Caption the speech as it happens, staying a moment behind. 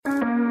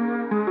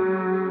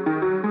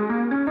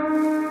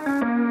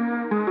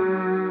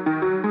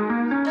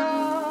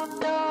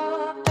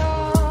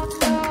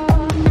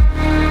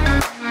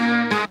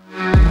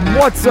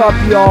What's up,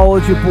 y'all?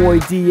 It's your boy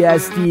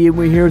DSD, and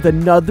we're here with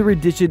another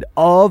edition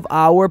of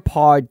our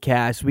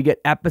podcast. We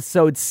get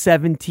episode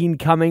 17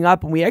 coming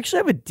up, and we actually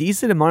have a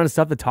decent amount of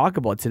stuff to talk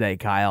about today,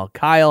 Kyle.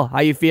 Kyle,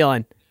 how you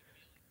feeling?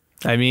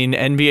 I mean,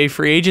 NBA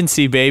free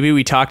agency, baby.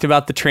 We talked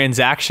about the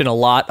transaction a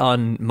lot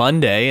on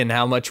Monday and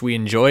how much we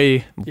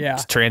enjoy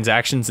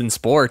transactions in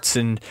sports.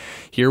 And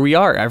here we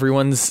are.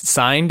 Everyone's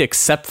signed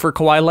except for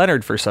Kawhi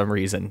Leonard for some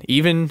reason.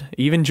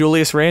 Even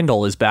Julius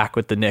Randle is back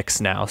with the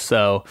Knicks now.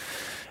 So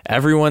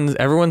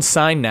everyone's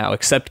signed now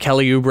except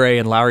Kelly Oubre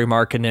and Lauri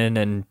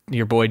Markkanen and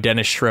your boy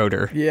Dennis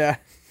Schroeder. Yeah.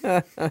 Yeah,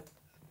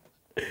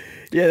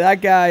 that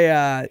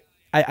guy,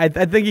 I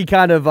think he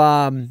kind of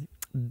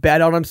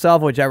bet on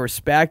himself, which I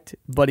respect,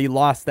 but he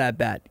lost that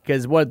bet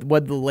because what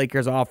the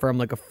Lakers offer him,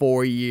 like a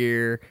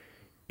 4-year,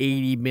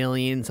 $80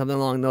 million, something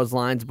along those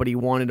lines, but he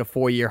wanted a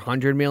 4-year,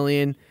 $100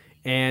 million,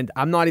 and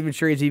I'm not even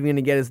sure he's even going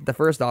to get the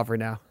first offer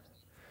now.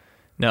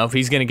 No, if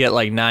he's going to get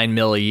like $9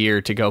 million a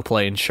year to go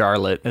play in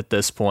Charlotte at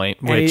this point,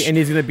 and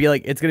he's going to be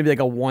like, it's going to be like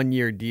a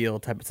 1-year deal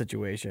type of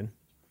situation.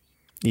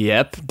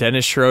 Yep,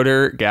 Dennis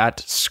Schroeder got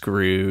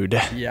screwed.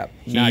 Yep,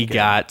 he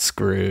got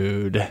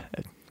screwed,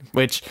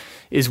 which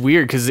is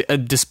weird because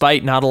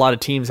despite not a lot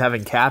of teams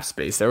having cap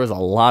space, there was a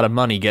lot of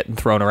money getting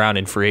thrown around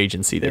in free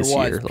agency this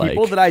year.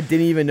 People that I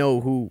didn't even know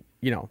who,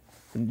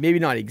 maybe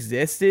not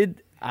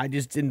existed, I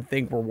just didn't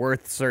think were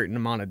worth a certain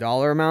amount of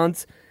dollar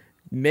amounts.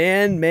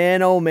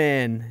 Man, oh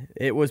man,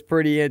 it was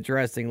pretty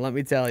interesting, let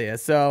me tell you.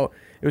 So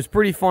it was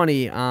pretty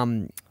funny.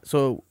 I'm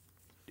so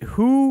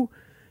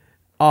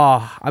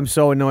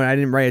annoyed I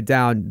didn't write it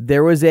down.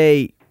 There was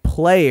a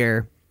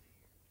player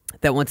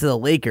that went to the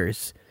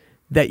Lakers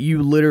that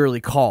you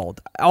literally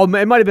called. Oh,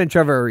 it might have been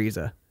Trevor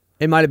Ariza.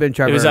 It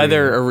was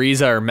either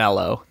Ariza or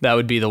Melo. That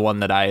would be the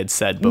one that I had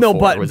said before. No,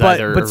 but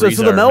so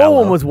the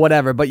Melo one was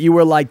whatever. But you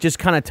were like just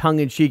kind of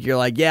tongue in cheek. You're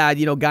like, yeah,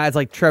 guys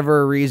like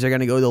Trevor Ariza are going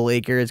to go to the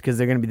Lakers because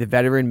they're going to be the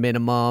veteran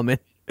minimum,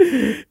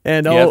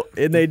 and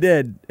they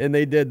did.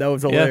 That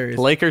was hilarious.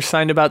 The Lakers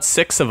signed about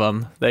 6 of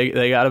them.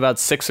 They got about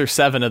 6 or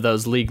 7 of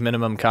those league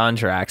minimum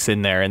contracts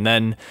in there, and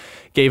then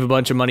gave a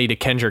bunch of money to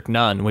Kendrick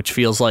Nunn, which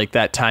feels like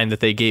that time that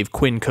they gave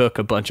Quinn Cook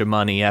a bunch of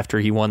money after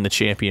he won the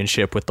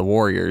championship with the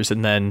Warriors,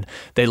 and then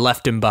they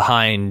left him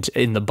behind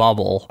in the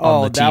bubble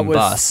on the team bus.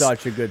 That was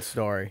such a good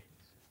story.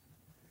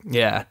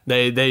 Yeah,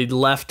 they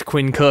left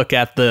Quinn Cook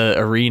at the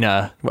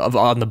arena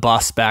on the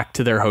bus back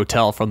to their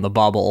hotel from the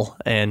bubble,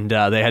 and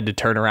they had to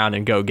turn around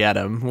and go get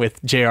him with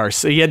J.R.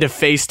 So he had to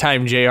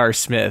FaceTime J.R.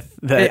 Smith.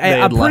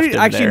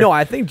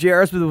 I think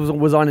J.R. Smith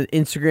was on an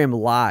Instagram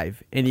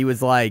Live, and he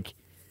was like,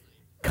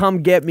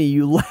 "Come get me,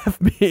 you left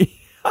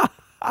me."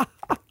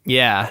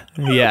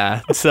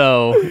 Yeah.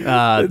 So,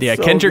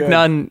 Kendrick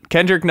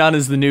Nunn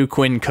is the new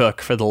Quinn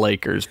Cook for the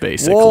Lakers,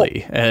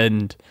 basically,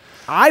 and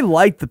I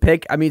like the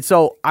pick. I mean,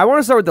 so I want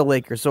to start with the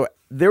Lakers. So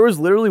there was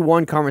literally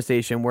one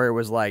conversation where it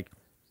was like,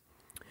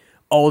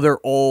 oh, they're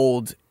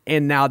old,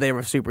 and now they have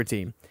a super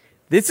team.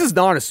 This is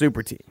not a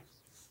super team.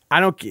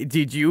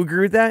 Did you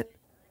agree with that?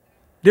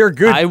 They're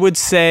good. I would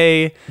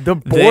say the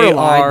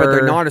borderline, but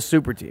they're not a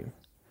super team.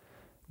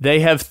 They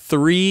have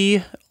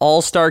 3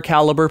 all-star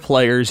caliber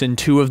players and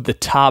 2 of the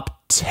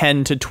top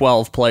 10 to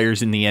 12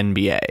 players in the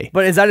NBA.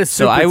 But is that a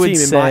super team? So I would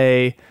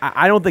say...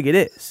 I don't think it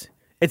is.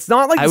 It's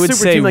not like I would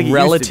super say team like it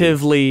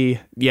relatively...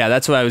 used to be. Yeah,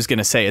 that's what I was going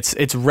to say.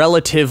 It's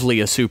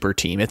relatively a super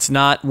team. It's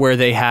not where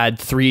they had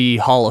 3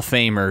 Hall of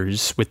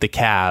Famers with the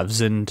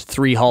Cavs and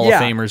 3 Hall of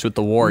Famers with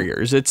the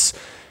Warriors. It's...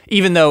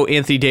 Even though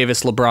Anthony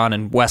Davis, LeBron,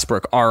 and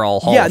Westbrook are all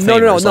Hall of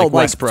Famers, no.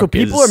 Westbrook so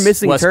people are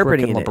misinterpreting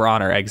Westbrook and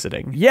LeBron are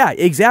exiting. Yeah,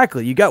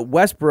 exactly. You got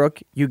Westbrook,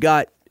 you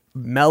got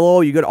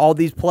Melo, you got all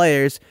these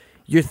players.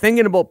 You're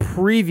thinking about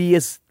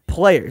previous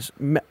players.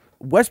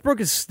 Westbrook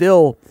is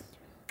still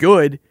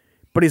good,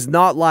 but he's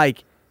not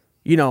like,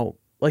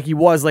 like he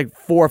was like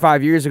 4 or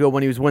 5 years ago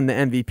when he was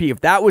winning the MVP.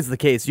 If that was the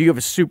case, you have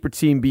a super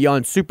team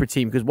beyond super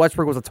team because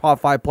Westbrook was a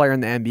top 5 player in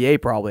the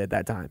NBA probably at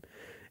that time.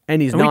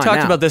 And we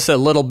talked about this a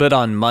little bit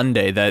on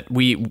Monday that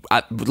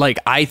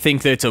I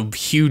think that it's a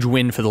huge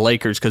win for the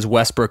Lakers because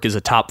Westbrook is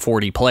a top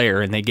 40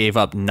 player and they gave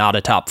up not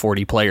a top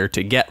 40 player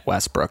to get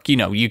Westbrook.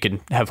 You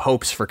can have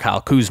hopes for Kyle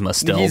Kuzma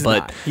still, he's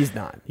but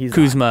not.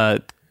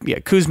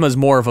 Kuzma's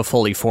more of a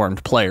fully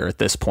formed player at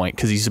this point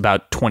because he's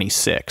about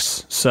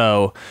 26.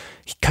 So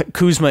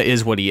Kuzma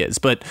is what he is.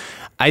 But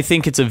I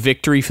think it's a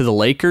victory for the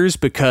Lakers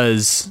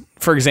because,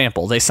 for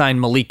example, they signed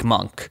Malik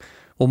Monk.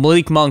 Well,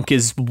 Malik Monk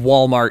is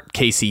Walmart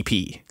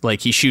KCP.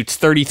 Like, he shoots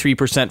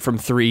 33% from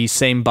 3,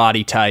 same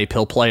body type.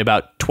 He'll play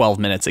about 12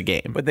 minutes a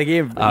game. But they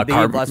gave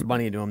less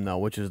money to him, though,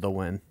 which is the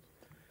win.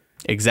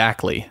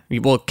 Exactly.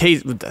 Well,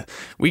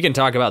 we can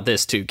talk about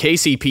this, too.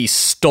 KCP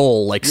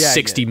stole,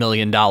 $60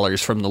 million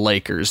from the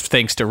Lakers,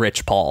 thanks to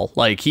Rich Paul.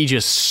 Like, he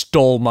just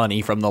stole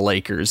money from the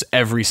Lakers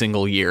every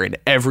single year, and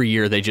every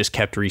year they just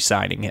kept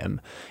re-signing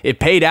him. It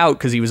paid out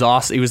because he was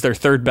awesome. He was their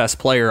 3rd best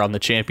player on the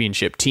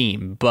championship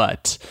team,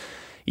 but...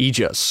 he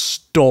just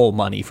stole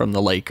money from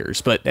the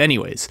Lakers. But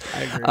anyways,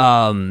 I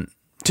agree.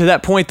 To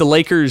that point, the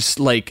Lakers,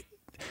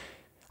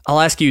 I'll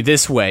ask you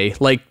this way.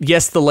 Like,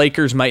 yes, the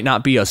Lakers might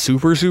not be a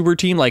super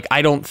team. Like,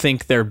 I don't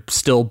think they're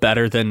still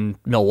better than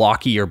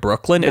Milwaukee or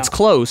Brooklyn. No. It's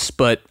close,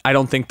 but I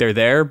don't think they're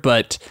there.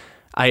 But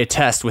I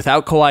attest,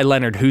 without Kawhi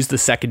Leonard, who's the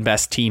second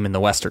best team in the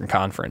Western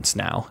Conference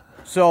now?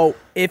 So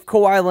if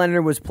Kawhi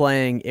Leonard was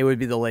playing, it would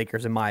be the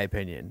Lakers, in my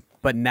opinion.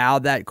 But now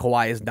that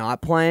Kawhi is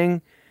not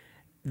playing,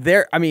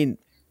 assuming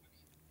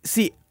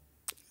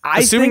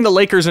the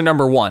Lakers are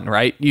number one,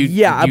 right? You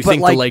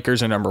think the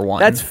Lakers are number one.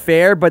 That's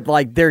fair, but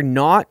like they're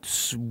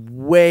not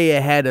way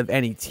ahead of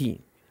any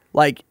team.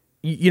 Like,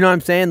 you know what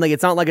I'm saying? Like,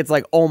 it's not like it's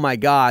like, oh my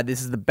God,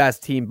 this is the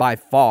best team by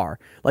far.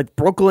 Like,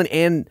 Brooklyn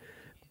and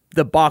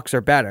the Bucks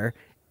are better.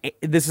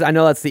 I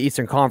know that's the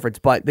Eastern Conference,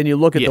 but then you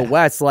look at the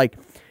West, like,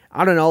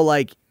 I don't know,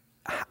 like,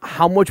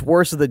 how much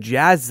worse are the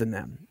Jazz than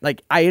them?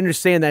 Like, I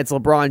understand that it's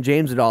LeBron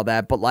James and all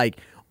that, but like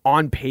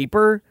on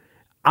paper,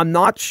 I'm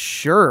not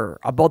sure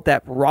about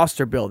that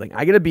roster building.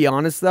 I got to be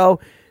honest, though.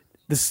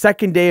 The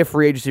second day of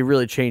free agency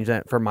really changed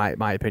that, for my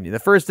opinion. The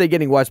first day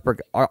getting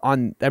Westbrook I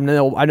know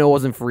it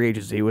wasn't free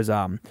agency. It was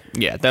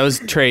that was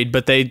trade,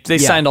 but they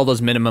signed all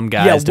those minimum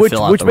guys to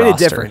fill out the roster. Which made a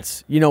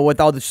difference. You know, with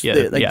all the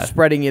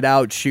spreading it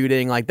out,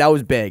 shooting, like that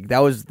was big.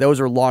 Those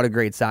were a lot of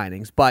great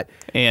signings.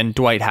 And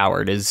Dwight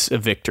Howard is a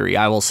victory.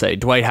 I will say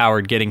Dwight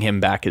Howard, getting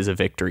him back is a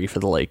victory for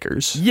the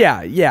Lakers.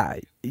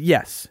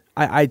 Yes.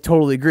 I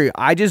totally agree.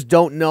 I just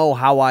don't know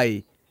how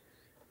I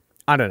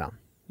don't know.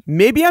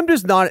 Maybe I'm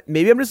just not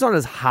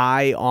as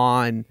high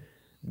on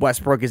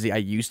Westbrook as I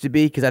used to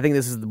be, because I think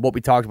this is what we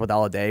talked about the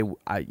other day. You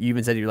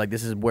even said you're like,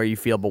 this is where you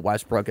feel about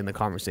Westbrook in the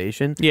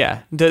conversation.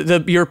 Yeah.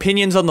 Your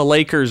opinions on the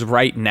Lakers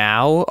right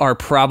now are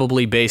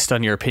probably based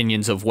on your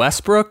opinions of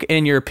Westbrook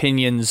and your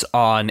opinions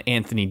on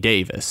Anthony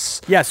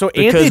Davis. Yeah, so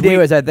Anthony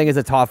Davis, I think, is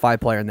a top 5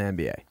 player in the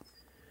NBA.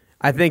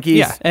 I think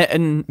he's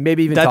and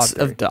maybe even that's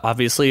top 3.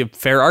 Obviously a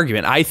fair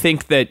argument. I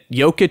think that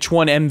Jokic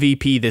won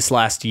MVP this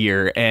last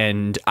year,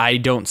 and I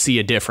don't see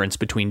a difference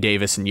between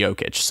Davis and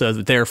Jokic. So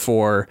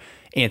therefore,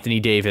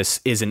 Anthony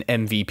Davis is an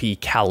MVP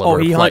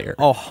caliber player.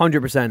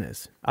 100%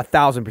 is.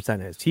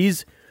 1,000%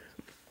 is.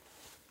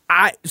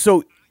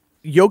 So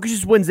Jokic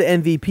just wins the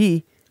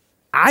MVP.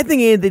 I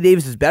think Anthony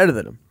Davis is better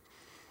than him.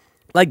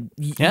 Like,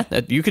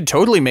 you could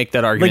totally make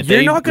that argument. Like,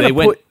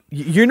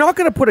 you're not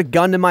going to put a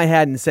gun to my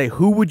head and say,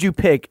 who would you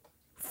pick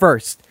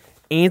first,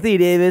 Anthony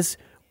Davis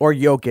or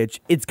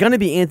Jokic? It's going to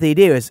be Anthony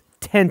Davis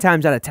 10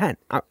 times out of 10,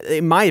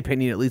 in my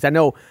opinion, at least. I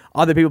know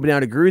other people may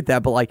not agree with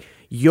that, but like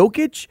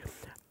Jokic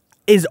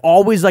is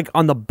always like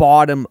on the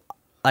bottom,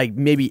 like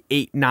maybe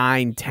 8,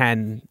 9,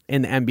 10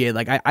 in the NBA.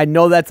 Like, I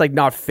know that's like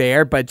not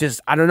fair, but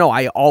just, I don't know.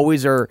 I'm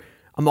always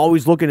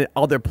looking at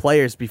other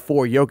players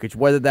before Jokic,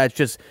 whether that's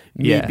just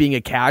me being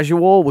a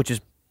casual, which is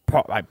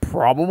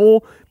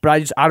probable,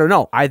 but I don't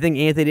know. I think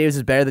Anthony Davis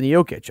is better than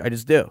Jokic. I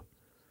just do.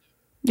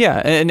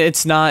 Yeah, and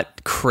it's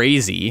not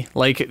crazy.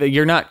 Like,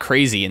 you're not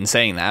crazy in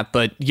saying that,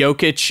 but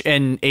Jokic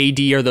and AD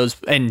are those,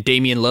 and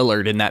Damian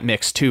Lillard in that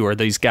mix too, are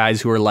these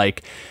guys who are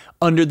like,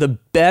 under the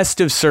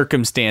best of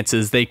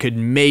circumstances, they could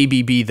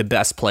maybe be the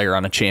best player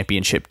on a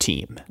championship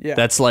team. Yeah.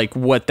 That's like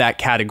what that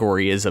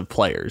category is of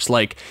players.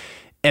 Like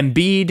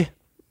Embiid,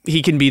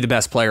 he can be the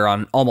best player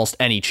on almost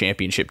any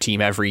championship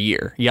team every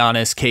year.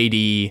 Giannis,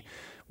 KD,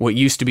 what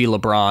used to be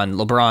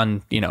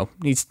LeBron, you know,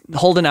 he's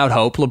holding out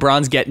hope.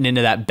 LeBron's getting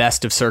into that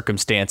best of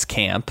circumstance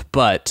camp,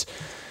 but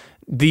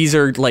these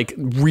are like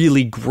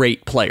really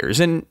great players.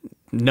 And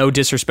no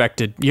disrespect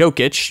to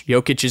Jokic.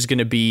 Jokic is going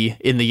to be,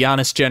 in the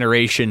Giannis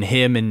generation,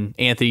 him and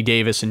Anthony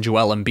Davis and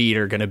Joel Embiid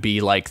are going to be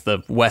like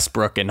the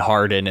Westbrook and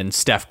Harden and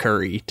Steph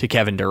Curry to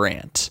Kevin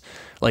Durant.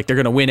 Like, they're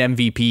going to win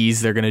MVPs.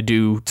 They're going to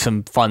do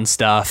some fun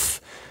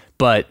stuff,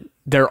 but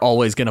they're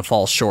always going to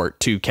fall short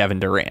to Kevin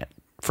Durant,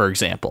 for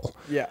example.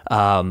 Yeah.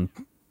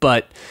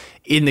 But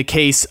in the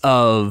case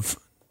of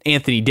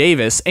Anthony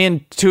Davis,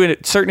 and to a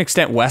certain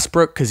extent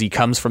Westbrook, because he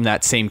comes from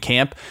that same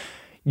camp,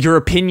 your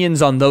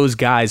opinions on those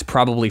guys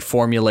probably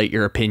formulate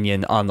your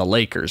opinion on the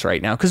Lakers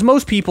right now, because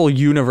most people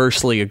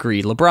universally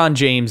agree LeBron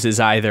James is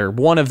either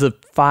one of the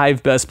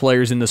 5 best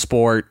players in the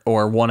sport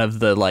or one of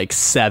the like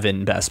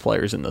 7 best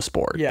players in the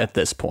sport at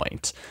this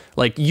point.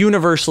 Like,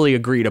 universally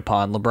agreed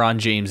upon, LeBron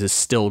James is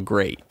still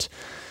great.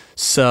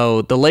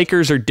 So the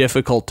Lakers are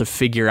difficult to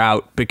figure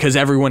out because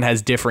everyone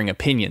has differing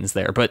opinions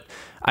there. But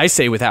I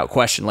say without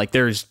question, like,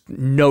 there's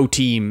no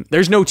team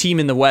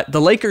in the West. The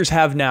Lakers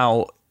have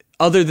now,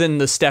 other than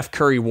the Steph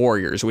Curry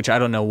Warriors, which I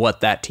don't know what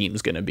that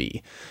team's going to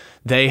be,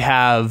 they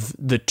have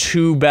the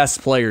 2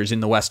 best players in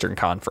the Western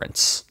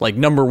Conference. Like,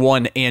 number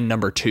 1 and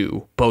number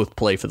 2 both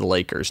play for the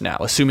Lakers now,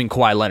 assuming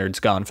Kawhi Leonard's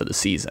gone for the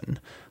season.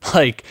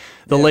 Like,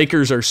 the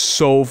Lakers are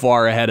so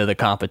far ahead of the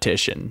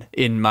competition,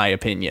 in my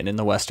opinion, in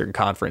the Western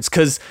Conference.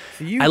 Because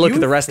I look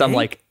at the rest, I'm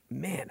like,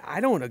 man,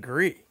 I don't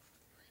agree.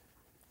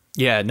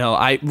 Yeah, no,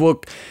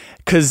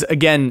 because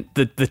again,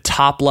 the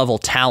top level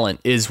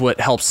talent is what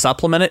helps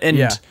supplement it.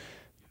 And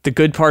the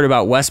good part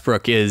about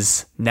Westbrook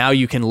is now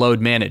you can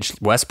load manage.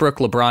 Westbrook,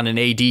 LeBron, and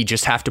AD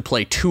just have to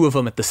play 2 of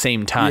them at the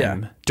same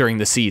time during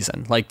the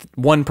season. Like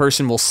one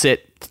person will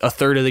sit a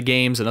third of the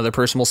games, another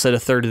person will sit a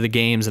third of the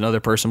games, another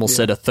person will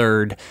sit a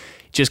third.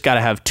 Just got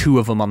to have 2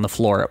 of them on the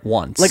floor at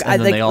once,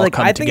 and then they all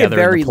come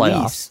together in the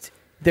playoffs. Least,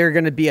 they're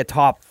going to be a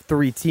top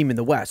 3 team in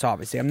the West.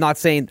 Obviously, I'm not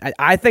saying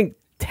I think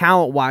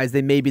talent wise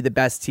they may be the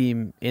best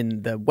team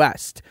in the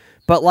West,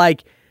 but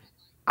like.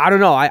 I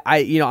don't know.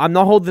 I'm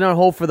not holding out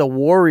hope for the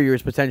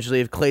Warriors potentially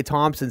if Klay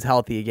Thompson's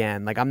healthy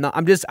again. Like I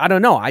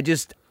don't know. I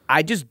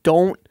just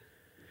don't.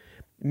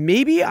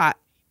 Maybe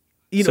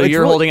So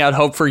you're holding out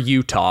hope for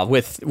Utah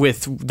with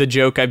the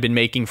joke I've been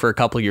making for a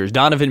couple years.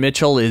 Donovan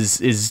Mitchell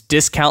is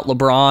discount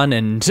LeBron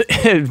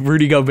and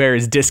Rudy Gobert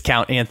is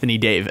discount Anthony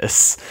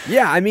Davis.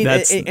 Yeah, I mean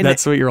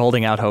that's what you're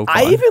holding out hope.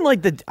 I even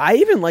like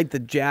the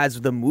Jazz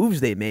with the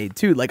moves they made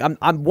too. Like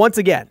I'm once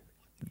again,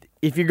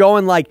 if you're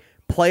going like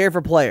player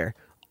for player.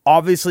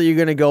 Obviously, you're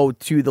going to go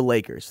to the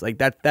Lakers. Like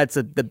that's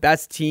the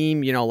best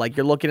team. Like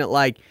you're looking at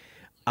like,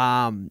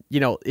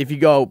 if you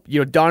go,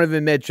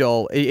 Donovan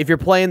Mitchell. If you're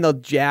playing the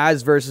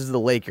Jazz versus the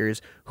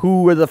Lakers,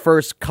 who are the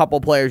first couple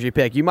players you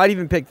pick? You might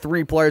even pick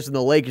 3 players from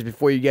the Lakers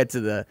before you get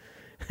to the.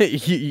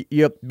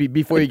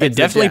 Before you get. I'd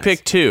definitely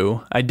pick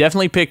 2. I'd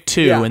definitely pick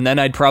 2, and then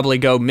I'd probably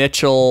go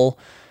Mitchell.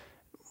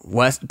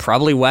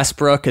 Probably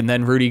Westbrook and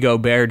then Rudy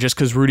Gobert, just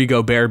because Rudy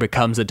Gobert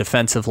becomes a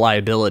defensive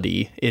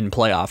liability in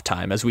playoff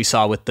time, as we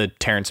saw with the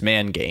Terrence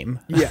Mann game.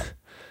 Yeah,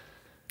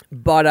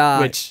 but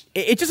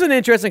it's just an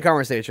interesting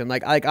conversation.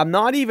 Like I'm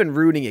not even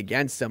rooting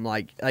against him.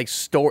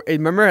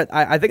 Remember,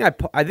 I think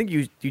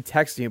you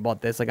texted me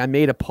about this. Like I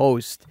made a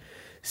post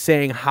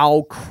saying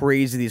how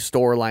crazy these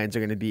storylines are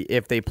going to be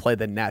if they play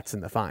the Nets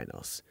in the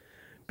finals,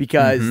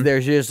 because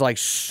there's just like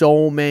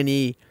so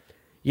many,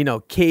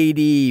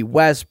 KD,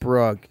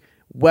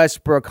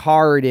 Westbrook,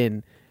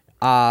 Harden,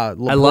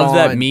 LeBron. I love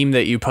that meme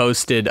that you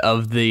posted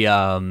of the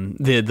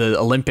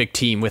Olympic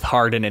team with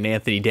Harden and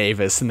Anthony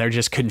Davis, and they're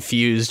just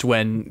confused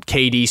when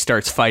KD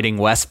starts fighting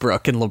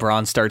Westbrook and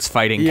LeBron starts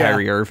fighting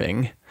Kyrie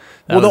Irving.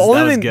 The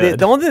only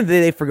thing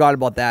they forgot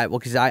about that,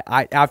 because I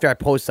after I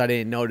posted, I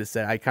didn't notice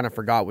it. I kind of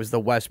forgot was the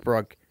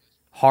Westbrook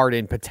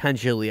Harden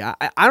potentially. I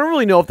don't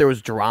really know if there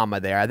was drama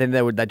there. I think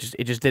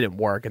it just didn't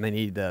work, and they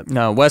needed to.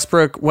 No,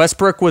 Westbrook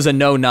was a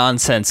no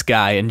nonsense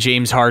guy, and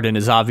James Harden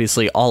is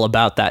obviously all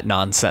about that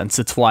nonsense.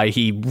 It's why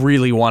he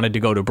really wanted to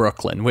go to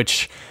Brooklyn.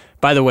 Which,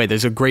 by the way,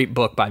 there's a great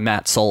book by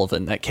Matt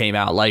Sullivan that came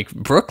out. Like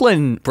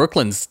Brooklyn's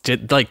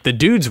like the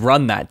dudes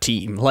run that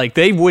team. Like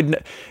they wouldn't.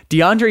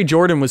 DeAndre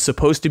Jordan was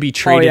supposed to be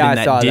traded in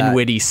that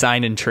Dinwiddie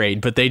sign and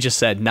trade, but they just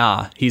said,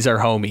 "Nah, he's our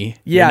homie."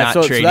 Yeah,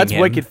 so that's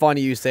wicked funny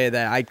you say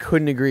that. I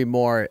couldn't agree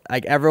more.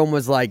 Like everyone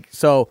was like,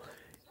 who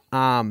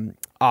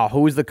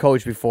was the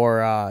coach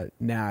before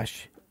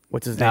Nash?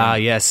 What's his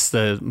name? Yes,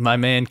 my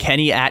man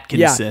Kenny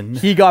Atkinson.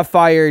 Yeah, he got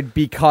fired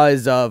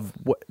because of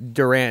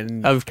Durant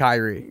and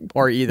Kyrie,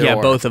 or either.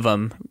 Yeah, both of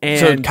them. And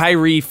so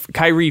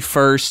Kyrie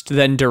first,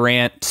 then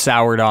Durant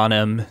soured on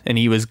him, and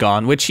he was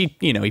gone. Which he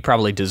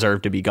probably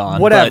deserved to be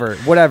gone.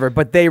 Whatever.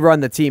 But they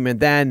run the team,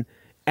 and then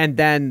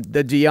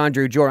the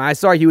DeAndre Jordan. I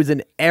saw he was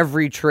in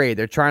every trade.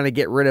 They're trying to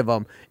get rid of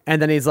him, and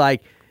then he's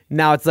like.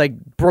 Now it's like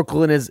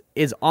Brooklyn is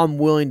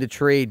unwilling to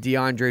trade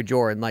DeAndre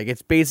Jordan. Like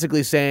it's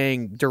basically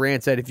saying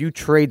Durant said, if you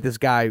trade this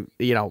guy,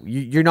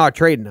 you're not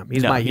trading him.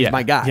 He's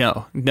my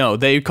guy. No.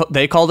 They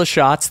call the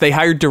shots. They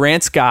hired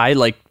Durant's guy.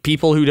 Like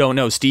people who don't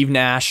know, Steve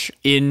Nash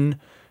in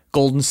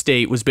Golden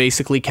State was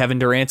basically Kevin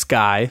Durant's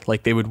guy.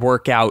 Like they would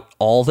work out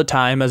all the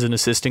time as an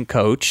assistant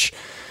coach.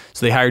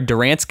 So they hired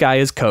Durant's guy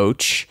as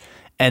coach,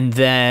 and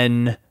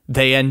then.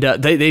 They end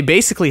up. They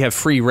basically have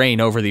free reign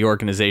over the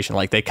organization.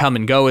 Like they come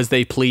and go as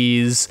they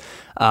please.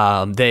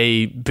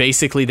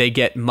 They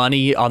get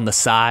money on the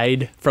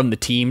side from the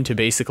team to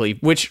basically,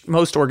 which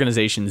most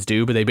organizations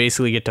do, but they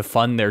basically get to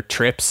fund their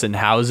trips and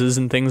houses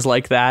and things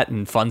like that,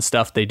 and fun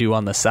stuff they do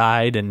on the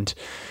side. And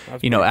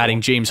adding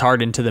James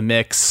Harden to the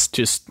mix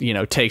just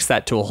takes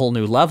that to a whole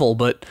new level.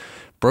 But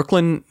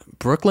Brooklyn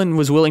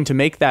was willing to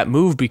make that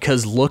move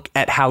because look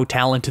at how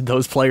talented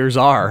those players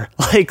are.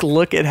 Like,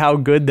 look at how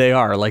good they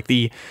are. Like,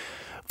 the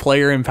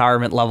player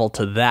empowerment level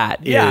to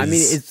that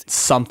is it's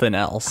something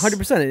else.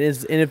 100% it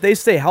is. And if they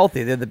stay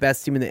healthy, they're the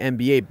best team in the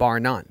NBA, bar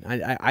none.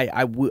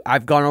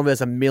 I've gone over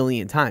this a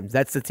million times.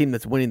 That's the team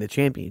that's winning the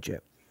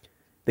championship.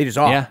 They just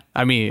are. Yeah,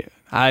 I mean,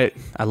 I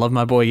love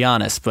my boy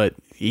Giannis, but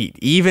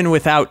even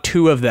without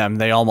 2 of them,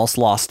 they almost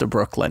lost to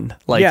Brooklyn.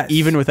 Like,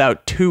 even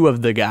without 2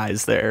 of the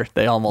guys there,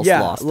 they almost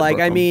lost to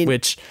Brooklyn. I mean,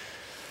 which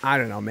I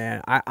don't know,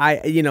 man.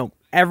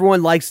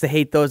 Everyone likes to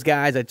hate those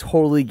guys. I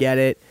totally get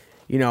it.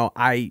 You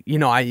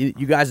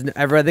guys,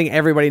 I think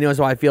everybody knows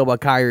how I feel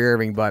about Kyrie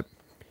Irving, but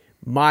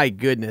my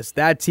goodness,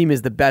 that team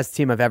is the best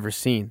team I've ever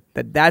seen.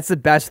 That's the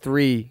best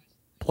 3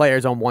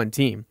 players on one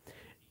team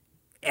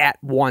at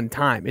one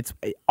time. It's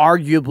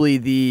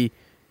arguably the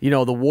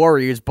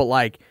Warriors, but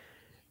like,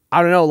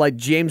 I don't know, like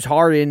James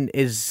Harden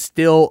is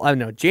still, I don't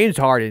know, James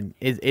Harden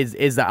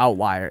is the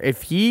outlier.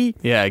 If he...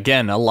 Yeah,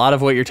 again, a lot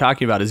of what you're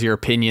talking about is your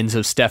opinions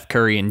of Steph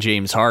Curry and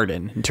James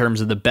Harden in terms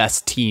of the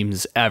best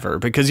teams ever.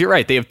 Because you're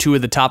right, they have 2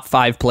 of the top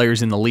 5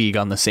 players in the league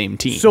on the same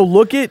team. So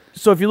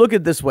if you look at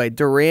it this way,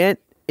 Durant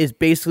is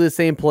basically the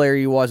same player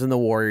he was in the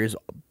Warriors,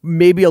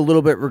 maybe a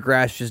little bit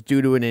regressed just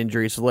due to an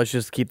injury, so let's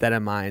just keep that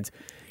in mind.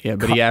 Yeah,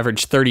 but he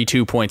averaged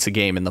 32 points a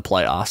game in the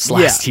playoffs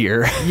last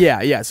year.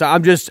 Yeah. So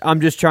I'm just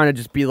trying to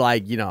just be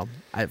like,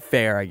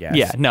 fair, I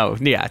guess. No.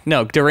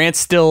 Durant's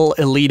still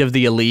elite of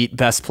the elite,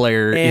 best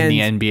player in the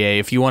NBA.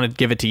 If you want to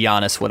give it to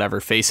Giannis,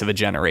 whatever, face of a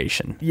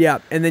generation. Yeah,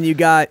 and then you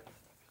got,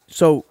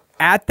 so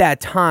at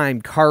that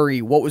time,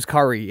 Curry, what was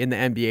Curry in the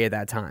NBA at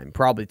that time?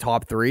 Probably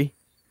top 3?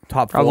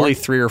 Top 4? Probably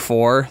 3 or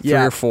 4. 3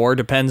 or 4.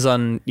 Depends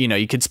on,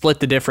 you could split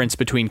the difference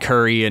between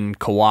Curry and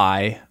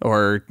Kawhi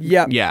or,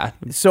 yeah.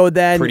 So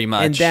then, pretty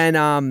much. And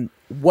then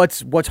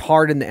what's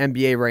hard in the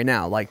NBA right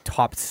now? Like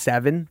top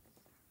 7?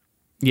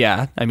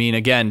 Yeah. I mean,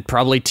 again,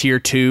 probably tier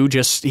 2.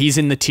 Just he's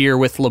in the tier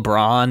with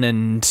LeBron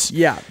and...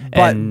 Yeah,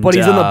 but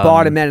he's on the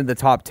bottom end of the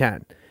top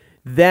 10.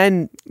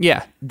 Then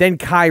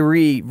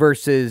Kyrie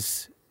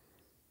versus...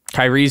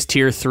 Kyrie's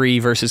tier 3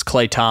 versus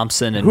Klay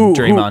Thompson and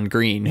Draymond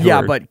Green, who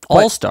are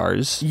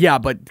all-stars. Yeah,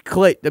 but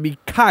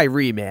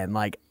Kyrie, man,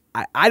 like,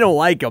 I don't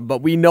like him,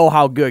 but we know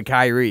how good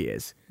Kyrie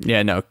is.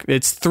 Yeah, no,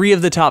 it's 3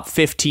 of the top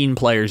 15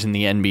 players in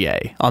the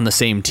NBA on the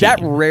same team. That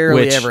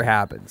rarely ever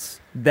happens.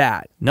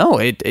 No,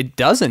 it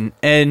doesn't.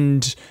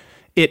 And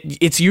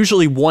it's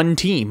usually one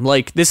team.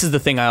 Like, this is the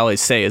thing I always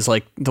say is,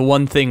 like, the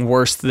one thing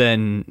worse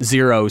than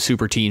 0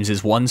 super teams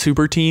is 1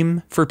 super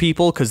team for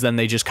people, because then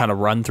they just kind of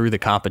run through the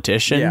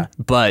competition. Yeah.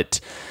 But,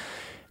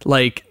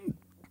 like,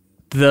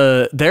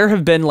 there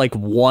have been, like,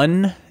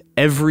 1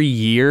 every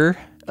year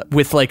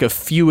with, like, a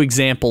few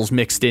examples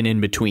mixed in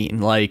between.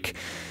 Like,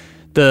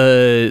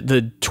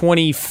 the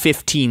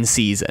 2015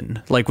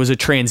 season, like, was a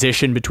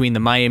transition between the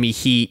Miami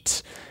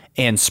Heat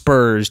and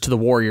Spurs to the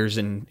Warriors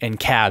and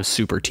Cavs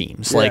super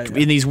teams.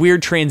 In these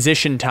weird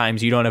transition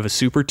times, you don't have a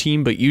super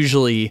team, but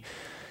usually,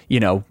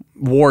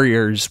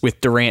 Warriors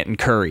with Durant and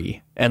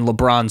Curry, and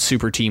LeBron's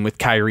super team with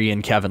Kyrie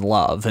and Kevin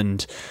Love,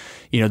 and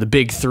the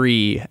big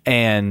 3,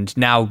 and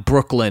now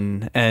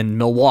Brooklyn and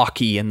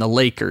Milwaukee and the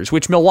Lakers,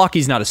 which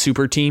Milwaukee's not a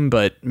super team,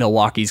 but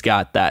Milwaukee's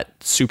got that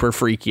super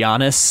freak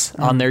Giannis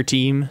on their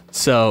team.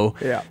 So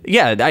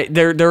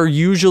there are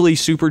usually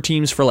super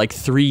teams for like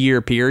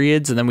 3-year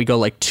periods, and then we go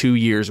like 2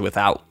 years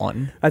without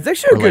one. That's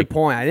actually a good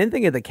point. I didn't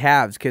think of the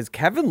Cavs, because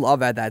Kevin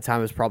Love at that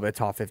time was probably a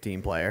top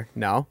 15 player.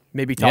 No?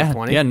 Maybe top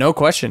 20? Yeah, no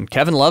question.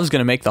 Kevin Love's going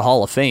to make the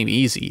Hall of Fame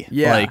easy.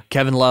 Yeah. Like,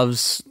 Kevin Love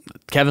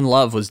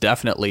was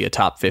definitely a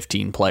top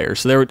 15 player.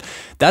 So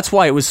that's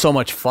why it was so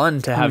much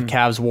fun to have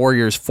Cavs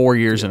Warriors 4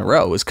 years in a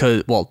row. Is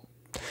because,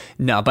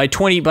 by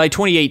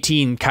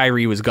 2018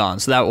 Kyrie was gone,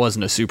 so that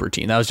wasn't a super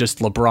team. That was just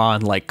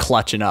LeBron like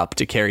clutching up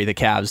to carry the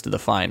Cavs to the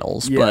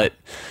finals. Yeah. But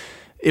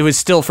it was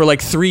still for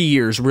like 3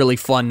 years really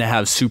fun to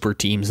have super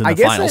teams in the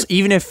finals,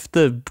 even if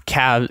the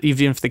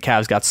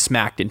Cavs got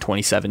smacked in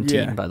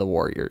 2017 by the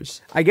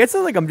Warriors. I guess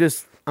I'm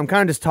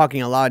kind of just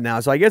talking aloud now,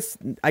 so I guess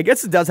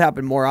it does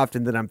happen more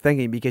often than I'm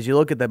thinking, because you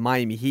look at the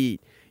Miami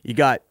Heat, you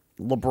got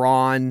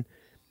LeBron,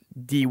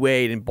 D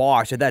Wade, and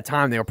Bosh. At that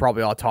time, they were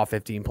probably all top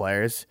 15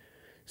 players.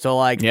 So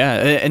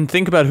and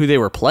think about who they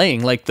were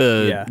playing. Like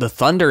the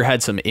Thunder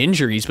had some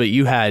injuries, but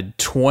you had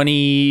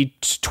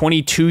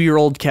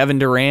 22-year-old Kevin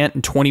Durant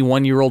and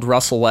 21-year-old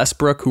Russell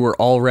Westbrook, who were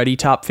already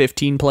top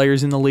 15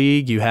 players in the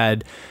league. You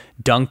had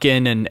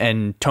Duncan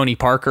and Tony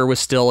Parker was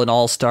still an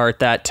all-star at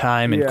that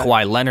time, and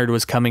Kawhi Leonard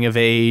was coming of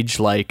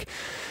age. Like,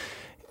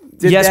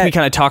 we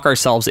kind of talk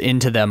ourselves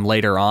into them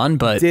later on,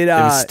 but it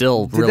was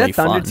still really fun. Did that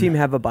Thunder team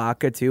have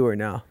Ibaka too, or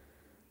no?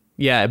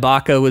 Yeah,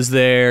 Ibaka was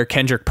there.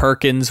 Kendrick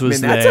Perkins was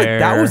there.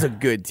 That was a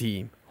good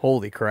team.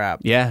 Holy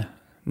crap. Yeah.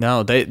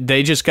 No,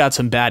 they just got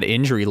some bad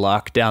injury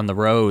luck down the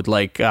road.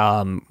 Like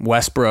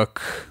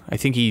Westbrook,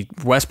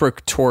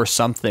 Westbrook tore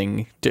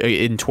something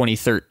in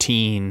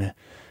 2013,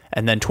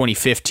 and then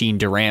 2015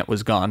 Durant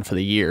was gone for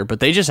the year. But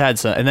they just had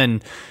some, and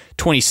then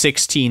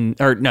 2016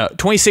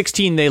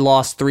 they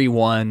lost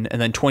 3-1, and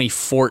then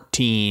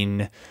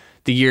 2014,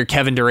 the year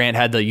Kevin Durant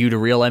had the U to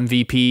Real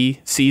MVP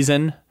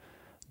season,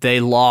 they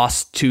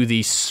lost to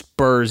the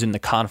Spurs in the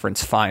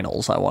conference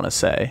finals, I want to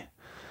say.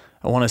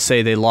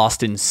 They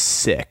lost in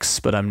 6,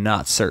 but I'm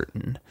not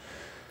certain.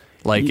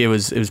 Like, it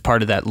was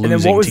part of that losing to get back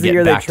to the finals. And then what was the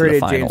year they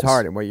traded James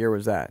Harden? What year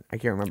was that? I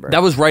can't remember.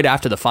 That was right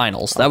after the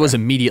finals. Okay. That was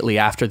immediately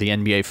after the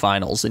NBA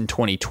Finals in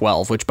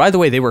 2012, which, by the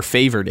way, they were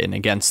favored in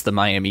against the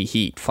Miami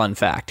Heat. Fun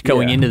fact.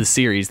 Going into the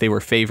series, they were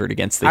favored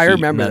against the Heat. I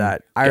remember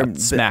that.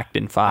 Smacked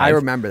in 5. I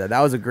remember that.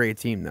 That was a great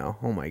team, though.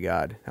 Oh, my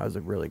God. That was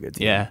a really good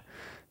team. Yeah.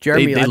 I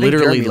think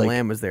Jeremy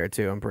Lamb was there,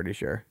 too. I'm pretty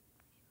sure.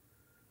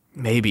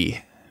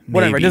 Maybe.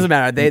 Whatever, it doesn't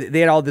matter. They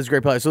had all this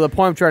great players. So the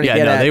point I'm trying to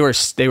get at,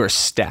 they were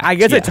stacked. I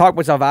guess I talked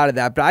myself out of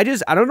that, but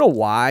I don't know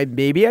why.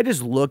 Maybe I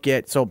just look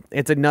at, so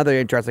it's another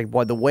interesting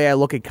point. The way I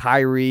look at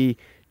Kyrie,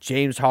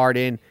 James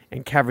Harden,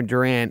 and Kevin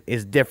Durant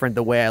is different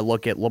the way I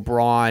look at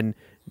LeBron,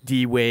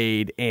 D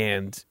Wade,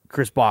 and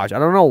Chris Bosh. I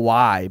don't know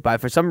why,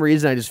 but for some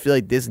reason, I just feel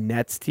like this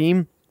Nets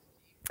team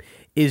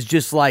is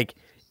just like,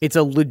 it's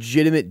a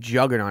legitimate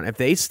juggernaut. If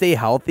they stay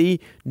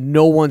healthy,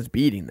 no one's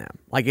beating them.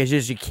 Like, it's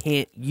just,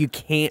 you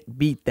can't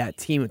beat that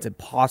team. It's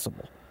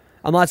impossible.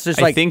 Unless there's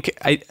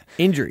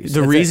injuries.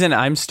 The reason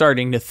I'm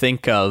starting to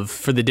think of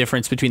for the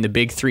difference between the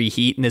Big Three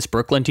Heat and this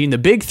Brooklyn team, the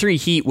Big Three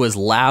Heat was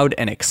loud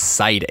and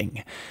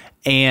exciting.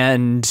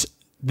 And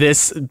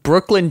this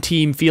Brooklyn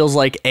team feels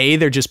like, A,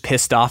 they're just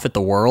pissed off at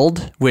the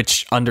world,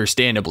 which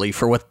understandably,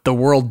 for what the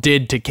world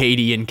did to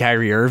Katie and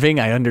Kyrie Irving,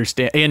 I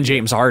understand, and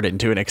James Harden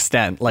to an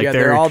extent. Like,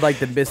 they're all like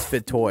the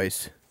misfit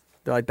toys.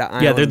 They're like the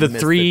island they're the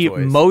three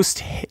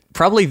toys.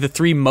 probably the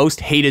three most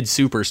hated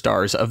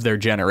superstars of their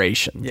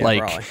generation. Yeah, like,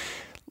 probably.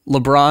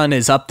 LeBron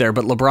is up there,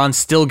 but LeBron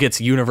still gets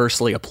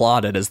universally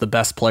applauded as the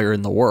best player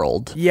in the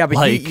world. Yeah,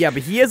 but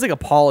he has like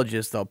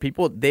apologists though.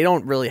 People, they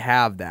don't really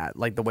have that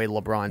like the way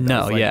LeBron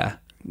does. No,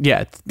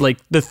 yeah, like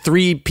the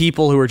three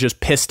people who are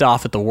just pissed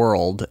off at the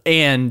world,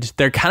 and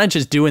they're kind of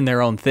just doing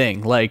their own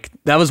thing. Like,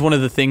 that was one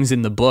of the things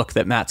in the book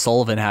that Matt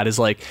Sullivan had, is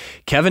like,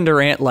 Kevin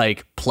Durant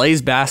like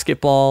plays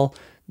basketball,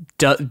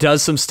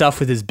 does some stuff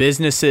with his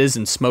businesses,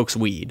 and smokes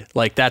weed.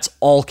 Like, that's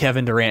all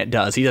Kevin Durant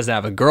does. He doesn't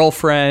have a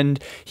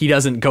girlfriend. He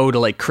doesn't go to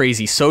like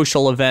crazy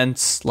social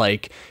events.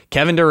 Like,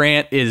 Kevin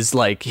Durant is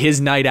like,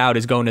 his night out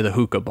is going to the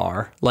hookah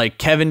bar. Like,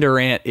 Kevin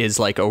Durant is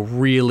like a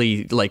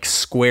really like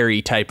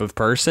squarey type of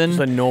person.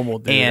 Just a normal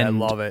dude. And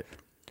I love it.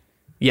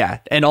 Yeah,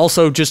 and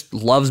also just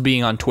loves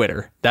being on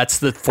Twitter. That's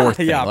the fourth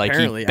thing. Like,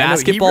 apparently.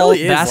 Basketball,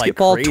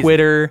 like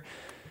Twitter.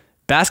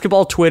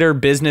 Basketball, Twitter,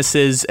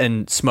 businesses,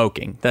 and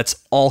smoking.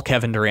 That's all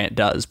Kevin Durant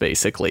does,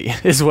 basically,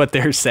 is what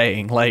they're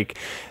saying. Like,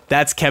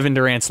 that's Kevin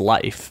Durant's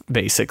life,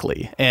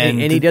 basically. And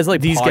he does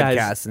like these podcasts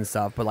guys, and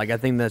stuff, but like, I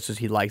think that's just,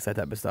 he likes that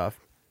type of stuff.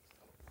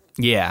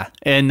 Yeah,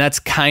 and that's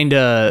kind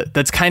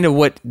of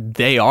what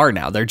they are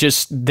now.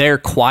 They're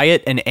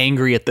quiet and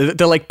angry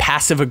they're like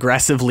passive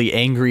aggressively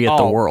angry at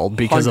the world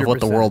because 100%. Of what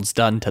the world's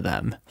done to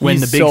them. When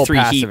the Big Three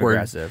Heat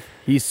were,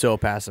 he's so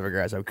passive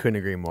aggressive. I couldn't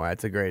agree more.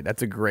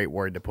 That's a great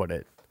word to put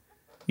it.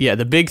 Yeah,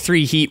 the Big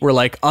Three Heat were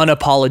like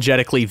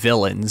unapologetically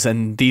villains,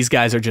 and these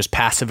guys are just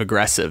passive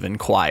aggressive and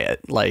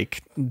quiet.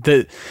 Like,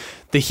 the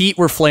Heat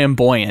were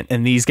flamboyant,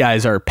 and these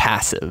guys are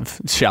passive,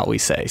 shall we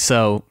say?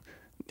 So,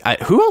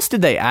 who else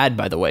did they add?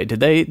 By the way, did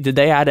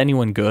they add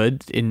anyone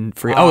good in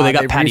free? They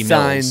got Patty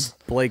Mills,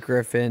 Blake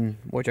Griffin,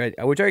 which I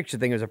actually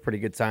think was a pretty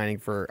good signing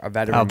for a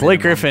veteran.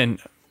 Blake Griffin.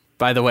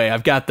 By the way,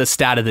 I've got the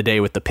stat of the day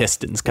with the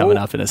Pistons coming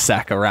up in a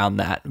sec around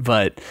that,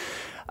 but.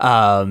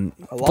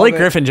 Blake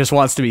Griffin just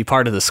wants to be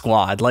part of the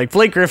squad. Like,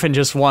 Blake Griffin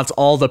just wants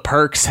all the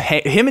perks.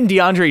 Him and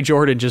DeAndre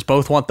Jordan just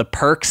both want the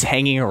perks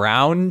hanging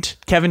around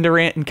Kevin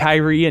Durant and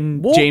Kyrie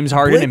and James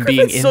Harden, Blake and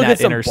Griffin being in that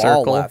inner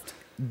circle. Left.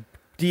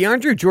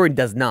 DeAndre Jordan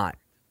does not.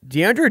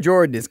 DeAndre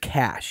Jordan is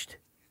cashed.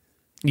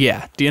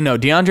 Yeah,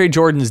 DeAndre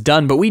Jordan's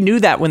done, but we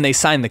knew that when they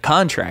signed the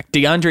contract.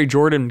 DeAndre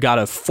Jordan got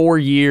a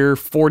 4-year,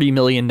 $40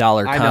 million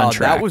contract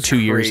that was 2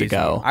 years crazy.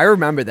 ago. I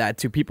remember that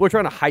too. People were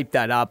trying to hype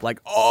that up,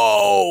 like,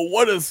 oh,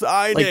 what a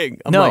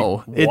signing.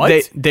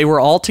 They were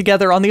all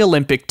together on the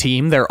Olympic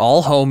team. They're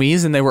all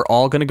homies, and they were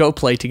all going to go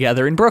play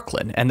together in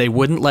Brooklyn, and they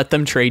wouldn't let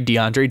them trade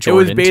DeAndre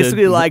Jordan. It was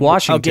basically like,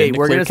 Washington. Okay,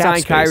 we're going to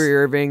sign Kyrie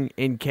Irving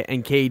and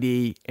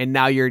KD, and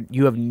now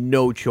you have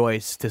no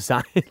choice to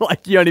sign.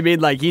 Like, you know what I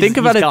mean? Like, think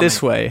about it coming.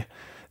 This way.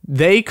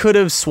 They could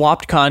have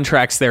swapped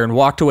contracts there and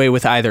walked away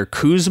with either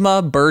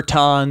Kuzma,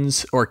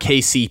 Bertans, or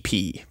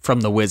KCP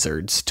from the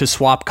Wizards to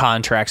swap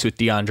contracts with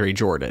DeAndre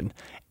Jordan.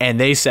 And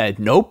they said,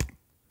 nope,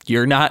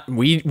 you're not.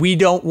 We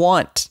don't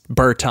want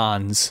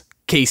Bertans,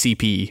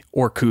 KCP,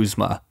 or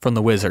Kuzma from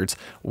the Wizards.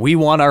 We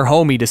want our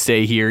homie to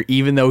stay here,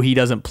 even though he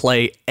doesn't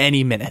play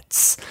any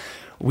minutes.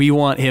 We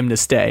want him to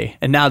stay.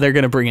 And now they're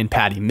going to bring in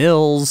Patty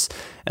Mills,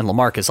 and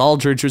LaMarcus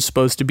Aldridge was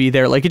supposed to be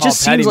there. Like, it just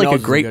seems like a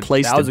great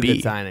place to be. That was a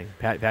good signing.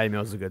 Patty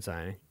Mills is a good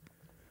signing.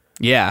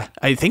 Yeah.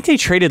 I think they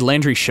traded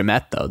Landry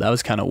Shamet, though. That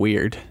was kind of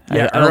weird.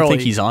 Yeah, I don't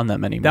think he's on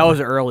them anymore. That was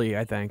early,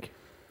 I think.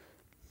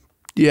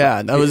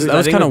 Yeah, that was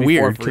kind of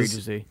weird.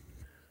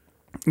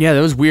 Yeah,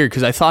 that was weird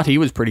because I thought he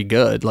was pretty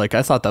good. Like,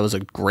 I thought that was a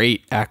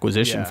great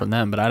acquisition from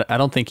them, but I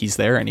don't think he's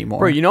there anymore.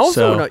 Bro, you know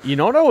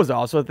what I was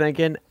also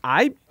thinking?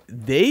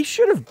 They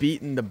should have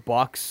beaten the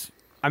Bucks.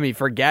 I mean,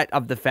 forget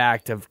of the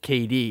fact of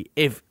KD.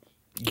 If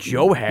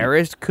Joe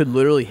Harris could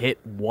literally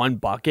hit one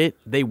bucket,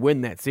 they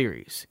win that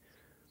series.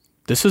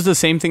 This was the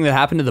same thing that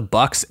happened to the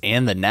Bucks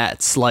and the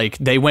Nets. Like,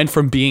 they went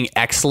from being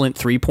excellent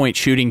three-point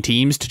shooting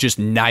teams to just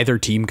neither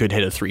team could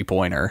hit a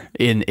three-pointer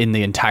in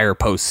the entire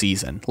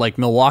postseason. Like,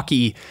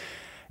 Milwaukee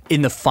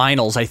in the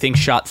finals, I think,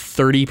 shot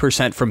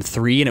 30% from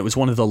three, and it was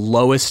one of the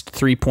lowest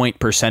three-point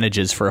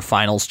percentages for a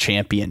finals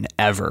champion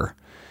ever.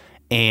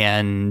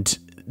 And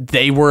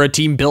they were a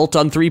team built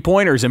on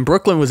three-pointers, and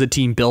Brooklyn was a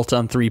team built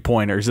on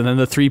three-pointers, and then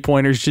the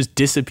three-pointers just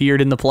disappeared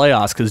in the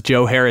playoffs because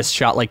Joe Harris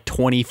shot like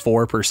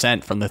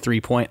 24% from the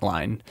three-point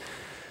line.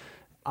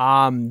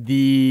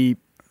 The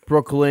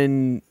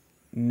Brooklyn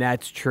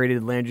Nets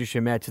traded Landry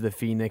Shamet to the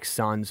Phoenix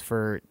Suns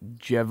for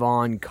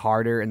Javon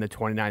Carter and the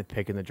 29th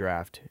pick in the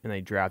draft, and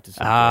they drafted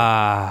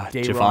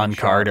Javon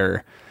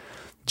Carter.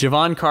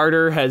 Javon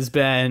Carter has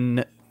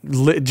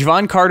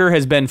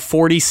been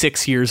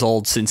 46 years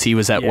old since he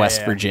was at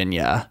West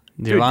Virginia.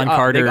 Javon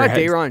Carter. They got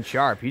Day'Ron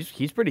Sharpe.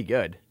 He's pretty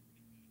good.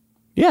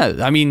 Yeah,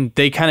 I mean,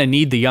 they kind of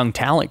need the young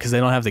talent because they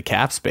don't have the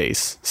cap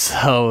space.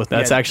 So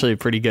that's actually a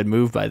pretty good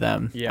move by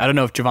them. Yeah. I don't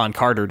know if Javon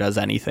Carter does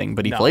anything,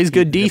 but he plays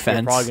good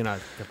defense. They're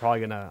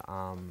probably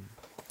gonna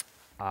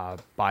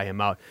buy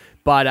him out.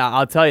 But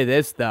I'll tell you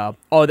this though.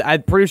 Oh,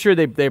 I'm pretty sure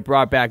they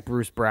brought back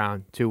Bruce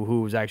Brown too,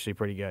 who was actually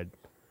pretty good.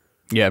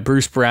 Yeah,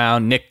 Bruce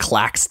Brown, Nick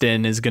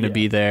Claxton is going to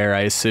be there,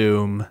 I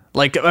assume.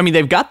 Like, I mean,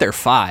 they've got their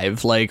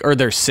 5, or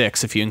their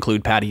 6 if you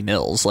include Patty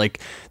Mills.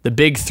 Like, the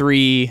big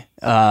 3,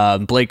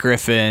 Blake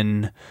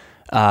Griffin,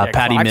 Patty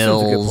Claxton's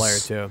Mills, a good player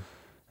too.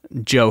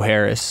 Joe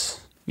Harris.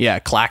 Yeah,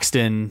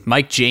 Claxton.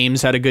 Mike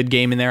James had a good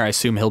game in there. I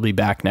assume he'll be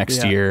back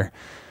next year.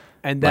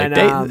 And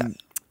then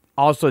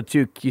also,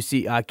 too, you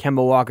see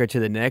Kemba Walker to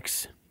the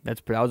Knicks. All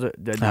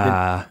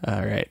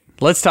right.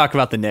 Let's talk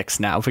about the Knicks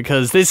now,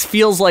 because this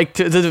feels like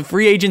the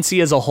free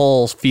agency as a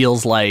whole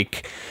feels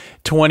like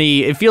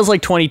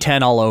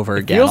 2010 all over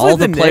again. Feels all like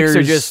the players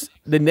Knicks are just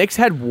the Knicks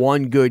had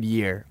one good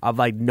year of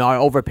like not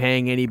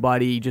overpaying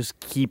anybody, just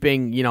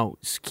keeping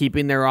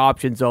their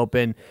options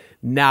open.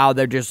 Now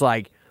they're just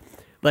I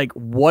like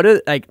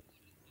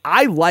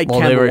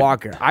Kemba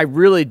Walker. I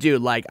really do.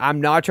 Like,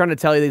 I'm not trying to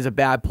tell you he's a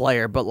bad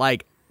player, but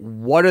like,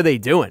 what are they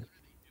doing?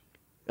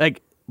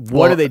 Like,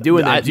 what are they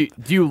doing there? Do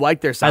you like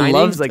their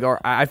signings?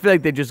 I feel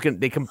like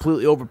they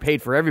completely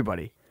overpaid for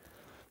everybody.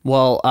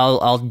 Well,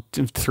 I'll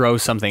throw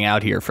something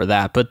out here for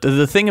that. But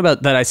the thing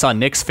about that I saw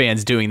Knicks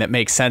fans doing that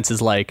makes sense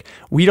is like,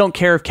 we don't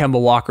care if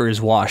Kemba Walker is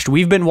washed.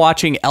 We've been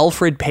watching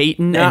Elfrid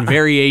Payton and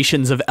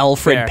variations of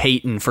Elfrid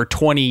Payton for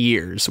 20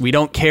 years. We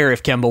don't care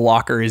if Kemba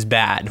Walker is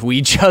bad.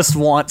 We just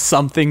want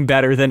something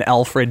better than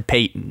Elfrid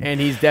Payton. And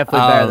he's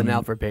definitely better than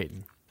Elfrid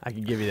Payton. I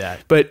can give you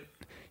that. But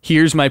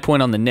here's my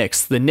point on the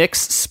Knicks. The Knicks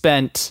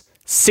spent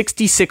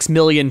 $66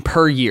 million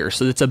per year,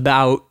 so that's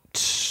about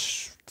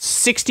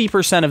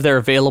 60% of their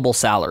available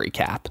salary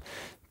cap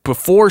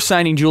before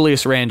signing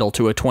Julius Randle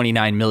to a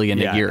 $29 million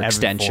a year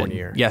extension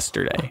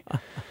yesterday.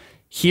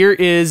 Here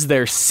is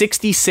their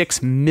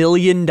 $66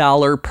 million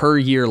per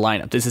year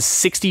lineup. This is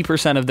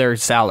 60% of their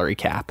salary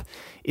cap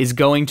is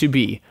going to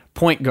be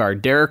point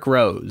guard Derrick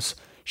Rose,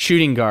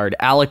 shooting guard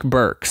Alec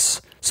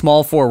Burks,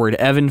 small forward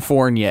Evan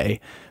Fournier,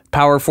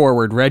 power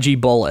forward Reggie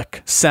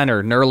Bullock,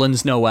 center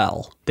Nerlens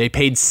Noel. They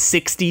paid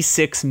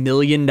 $66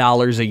 million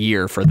a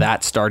year for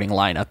that starting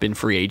lineup in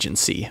free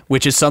agency,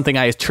 which is something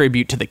I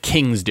attribute to the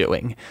Kings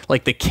doing.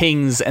 Like, the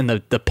Kings and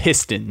the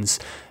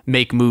Pistons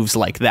make moves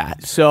like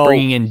that. So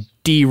bringing in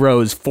D.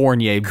 Rose,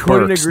 Fournier,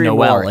 Burks,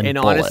 Noel, and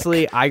Bullock.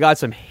 Honestly, I got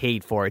some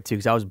hate for it too,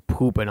 because I was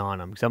pooping on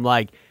them. Because I'm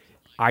like,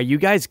 are you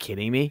guys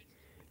kidding me?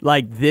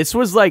 Like, this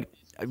was like,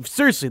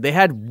 seriously, they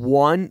had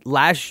one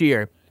last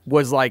year.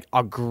 Was like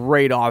a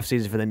great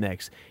offseason for the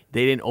Knicks.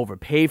 They didn't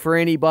overpay for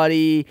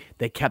anybody.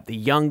 They kept the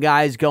young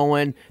guys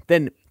going.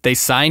 Then they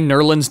signed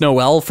Nerlens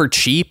Noel for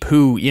cheap,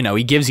 who,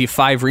 he gives you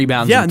 5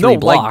 rebounds and 3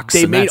 blocks.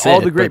 They made all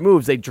the great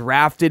moves. They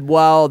drafted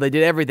well. They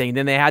did everything.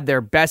 Then they had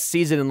their best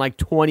season in like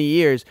 20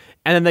 years.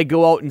 And then they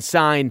go out and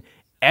sign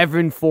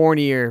Evan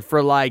Fournier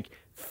for like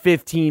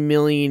 $15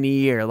 million a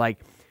year.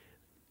 Like,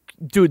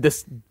 dude,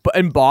 this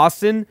in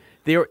Boston,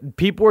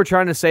 people were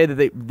trying to say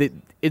that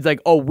it's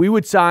like, oh, we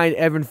would sign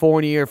Evan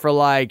Fournier for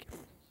like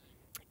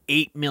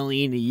 $8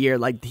 million a year.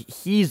 Like,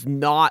 he's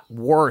not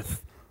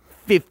worth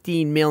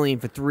 $15 million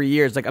for 3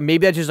 years. Like,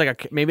 maybe that's just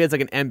maybe it's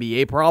like an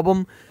NBA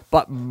problem.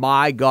 But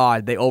my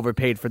God, they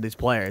overpaid for these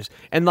players.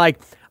 And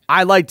like,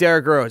 I like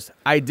Derrick Rose,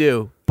 I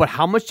do. But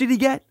how much did he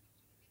get?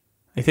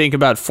 I think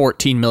about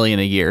 $14 million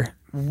a year.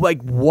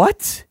 Like,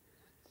 what?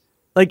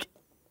 Like,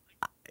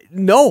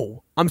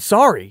 no, I'm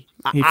sorry.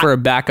 For a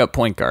backup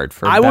point guard.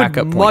 I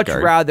would much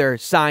rather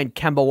sign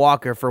Kemba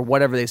Walker for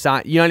whatever they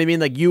sign. You know what I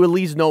mean? Like, you at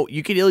least know,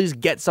 you could at least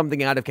get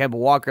something out of Kemba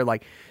Walker.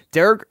 Like,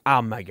 Derrick,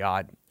 oh my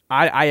God.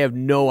 I have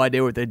no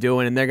idea what they're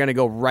doing, and they're going to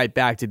go right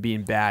back to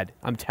being bad.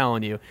 I'm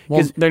telling you.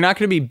 Well, they're not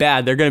going to be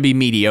bad. They're going to be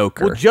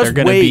mediocre. Well, just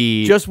they're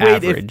wait. Just wait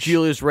average. if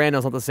Julius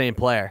Randle's not the same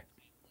player.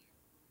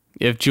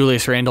 If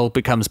Julius Randle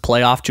becomes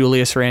playoff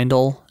Julius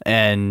Randle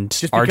and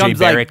RJ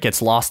Barrett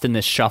gets lost in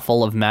this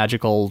shuffle of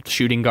magical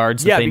shooting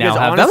guards that they now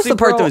have. That was the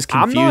part that was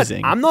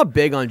confusing. I'm not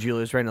big on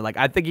Julius Randle. Like,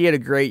 I think he had a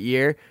great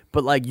year,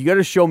 but like, you got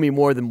to show me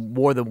more than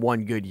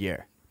one good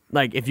year.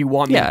 Like, if you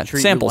want me to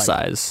treat sample you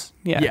size.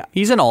 Yeah.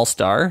 He's an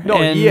all-star. No,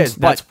 and he is.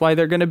 That's why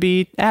they're going to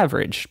be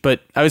average. But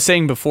I was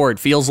saying before, it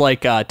feels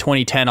like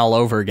 2010 all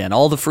over again.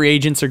 All the free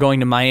agents are going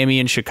to Miami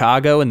and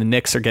Chicago, and the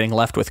Knicks are getting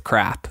left with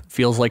crap.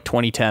 Feels like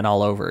 2010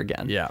 all over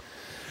again. Yeah.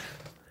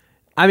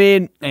 I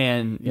mean,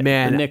 man,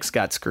 the Knicks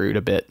got screwed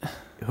a bit.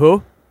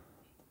 Who?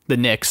 The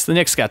Knicks. The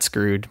Knicks got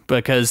screwed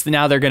because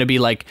now they're going to be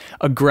like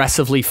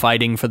aggressively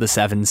fighting for the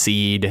 7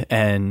 seed,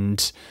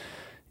 and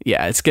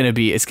Yeah, it's gonna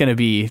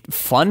be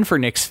fun for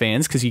Knicks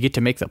fans because you get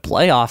to make the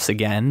playoffs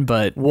again.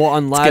 But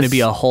it's gonna be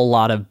a whole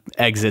lot of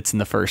exits in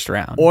the first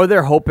round. Or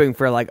they're hoping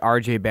for like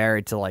R.J.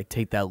 Barrett to like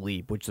take that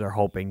leap, which they're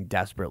hoping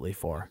desperately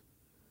for.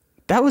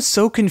 That was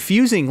so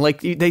confusing.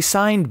 Like they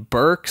signed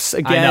Burks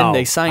again.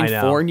 They signed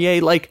Fournier.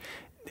 Like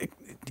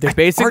they're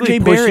basically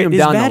pushing him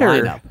down the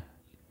lineup.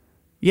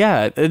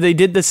 Yeah, they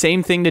did the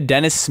same thing to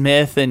Dennis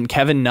Smith and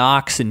Kevin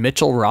Knox and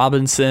Mitchell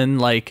Robinson.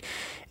 Like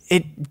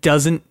it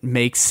doesn't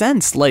make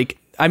sense. Like.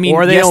 I mean,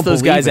 yes,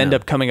 those guys end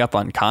up coming up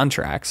on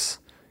contracts.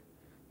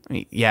 I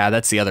mean, yeah,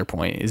 that's the other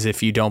point is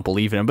if you don't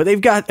believe in them. But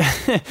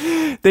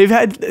they've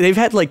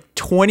had like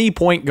 20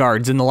 point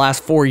guards in the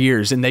last 4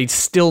 years, and they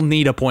still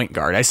need a point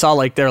guard. I saw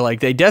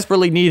they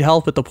desperately need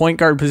help at the point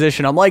guard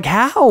position. I'm like,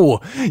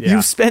 how? Yeah.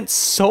 You've spent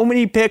so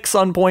many picks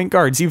on point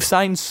guards. You've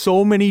signed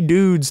so many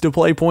dudes to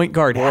play point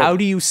guard. Well, how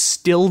do you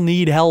still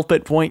need help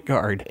at point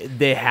guard?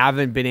 They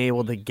haven't been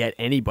able to get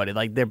anybody.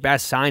 Like their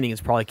best signing is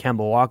probably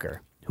Kemba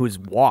Walker, who's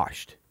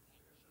washed.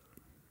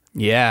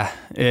 Yeah,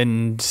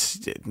 and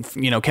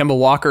Kemba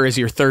Walker is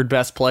your third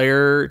best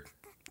player.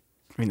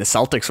 I mean, the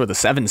Celtics were the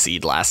 7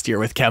 seed last year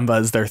with Kemba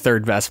as their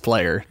third best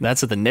player.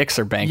 That's what the Knicks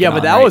are banking on. Yeah,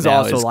 but that was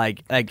also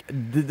like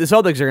the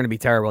Celtics are going to be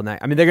terrible now.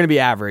 I mean, they're going to be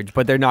average,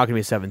 but they're not going to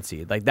be a 7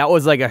 seed. Like that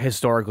was like a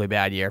historically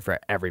bad year for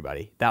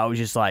everybody. That was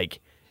just like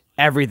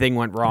everything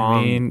went wrong.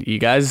 I mean, you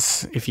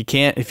guys, if you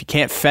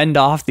can't fend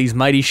off these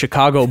mighty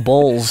Chicago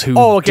Bulls who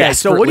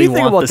so what do you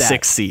think about the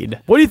 6th seed.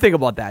 What do you think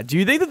about that? Do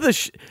you think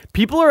that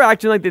people are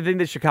acting like they think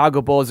the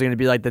Chicago Bulls are going to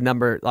be like the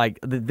number like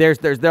they're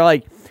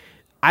like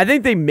I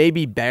think they may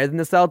be better than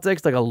the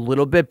Celtics like a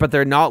little bit, but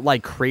they're not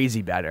like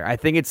crazy better. I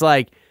think it's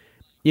like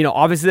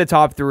obviously the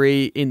top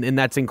 3 and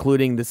that's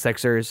including the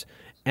Sixers,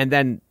 and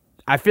then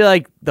I feel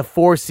like the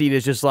 4 seed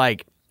is just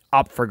like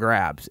up for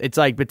grabs. It's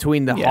like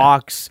between the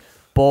Hawks,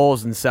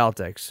 Bulls, and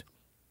Celtics.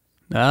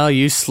 Oh,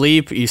 you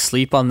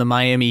sleep on the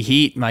Miami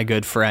Heat, my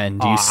good friend.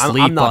 You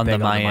sleep on the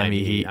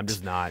Miami Heat. I'm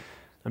just not.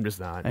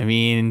 I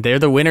mean, they're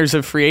the winners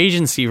of free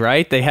agency,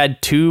 right? They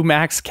had 2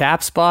 max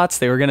cap spots.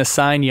 They were going to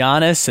sign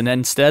Giannis, and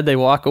instead they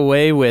walk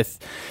away with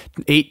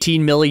 $18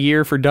 million a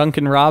year for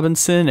Duncan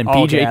Robinson and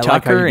PJ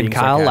Tucker and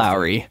Kyle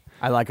Lowry.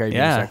 I like how you're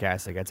being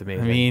sarcastic. That's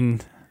amazing. I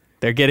mean,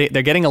 they're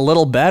getting a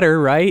little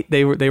better, right?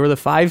 They were the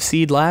 5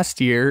 seed last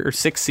year or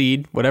 6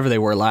 seed, whatever they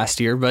were last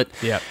year, but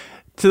yeah.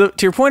 To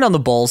your point on the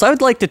Bulls, I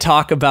would like to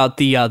talk about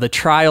the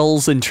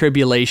trials and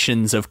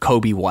tribulations of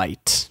Coby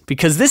White,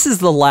 because this is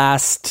the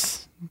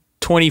last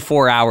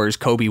 24 hours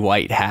Coby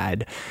White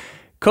had.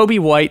 Coby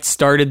White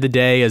started the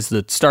day as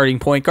the starting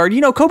point guard.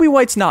 Coby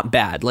White's not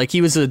bad. Like,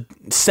 he was a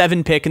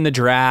 7 pick in the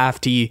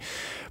draft. He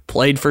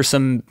played for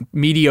some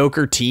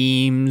mediocre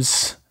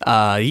teams.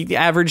 He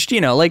averaged,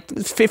 like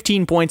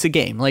 15 points a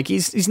game. Like,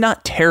 he's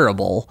not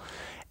terrible.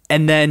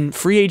 And then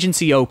free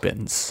agency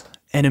opens,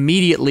 and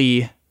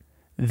immediately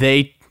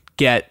they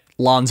get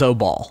Lonzo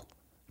Ball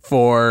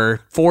for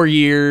 4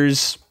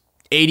 years,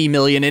 $80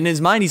 million. In his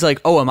mind, he's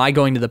like, oh, am I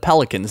going to the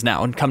Pelicans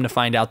now? And come to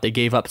find out they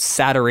gave up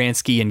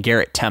Satoransky and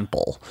Garrett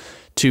Temple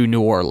to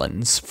New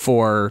Orleans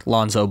for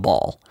Lonzo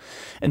Ball.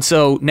 And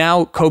so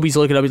now Kobe's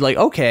looking up, he's like,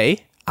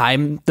 okay,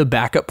 I'm the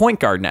backup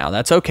point guard now.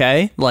 That's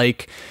okay.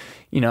 Like,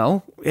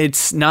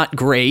 it's not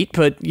great,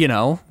 but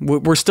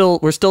we're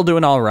still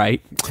doing all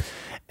right.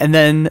 And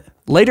then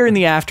later in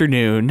the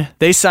afternoon,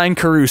 they sign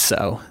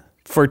Caruso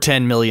for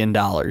 $10 million.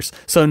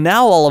 So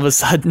now all of a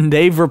sudden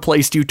they've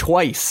replaced you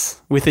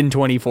twice within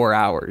 24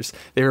 hours.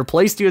 They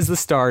replaced you as the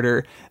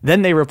starter,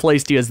 then they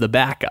replaced you as the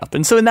backup.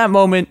 And so in that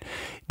moment,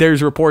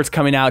 there's reports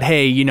coming out,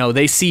 hey,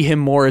 they see him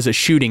more as a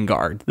shooting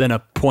guard than a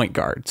point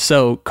guard.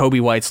 So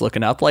Coby White's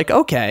looking up like,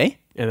 okay,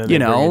 and then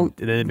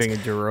they bring in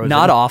DeRozan.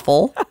 Not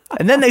awful.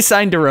 And then they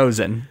signed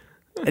DeRozan.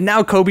 And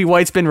now Coby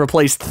White's been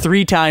replaced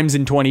 3 times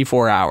in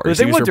 24 hours.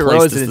 The thing with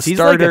DeRozan is he's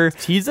like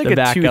a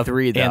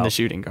 2-3 though, and the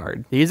shooting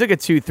guard. He's like a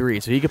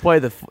 2-3, so he could play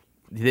the.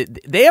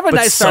 They have a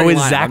nice starting lineup.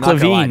 So is Zach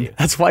LaVine.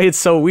 That's why it's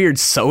so weird.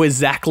 So is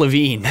Zach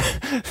LaVine.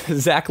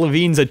 Zach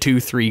LaVine's a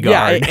 2-3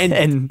 guard. Yeah,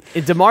 and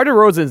DeMar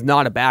DeRozan's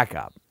not a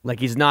backup. Like,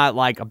 he's not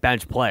like a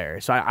bench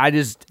player. So I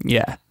just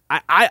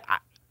I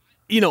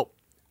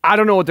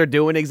don't know what they're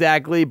doing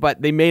exactly,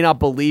 but they may not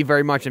believe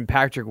very much in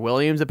Patrick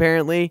Williams.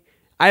 Apparently.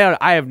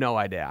 I have no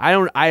idea.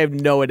 I have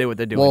no idea what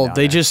they're doing. Well,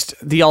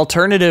 the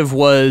alternative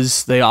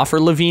was they offer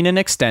LaVine an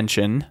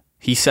extension.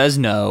 He says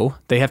no.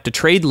 They have to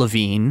trade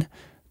LaVine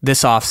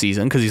this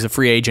offseason because he's a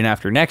free agent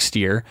after next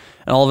year.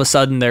 And all of a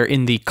sudden they're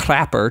in the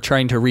crapper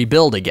trying to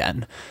rebuild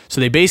again. So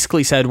they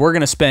basically said, we're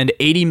going to spend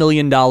 $80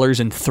 million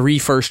and 3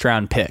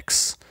 first-round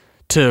picks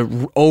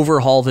to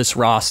overhaul this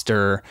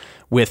roster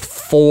with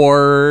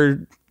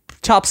 4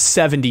 top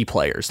 70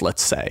 players,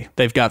 let's say.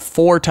 They've got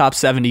 4 top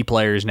 70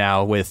 players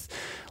now with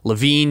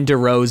LaVine,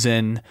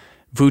 DeRozan,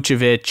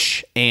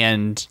 Vucevic,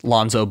 and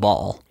Lonzo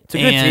Ball. It's a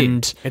good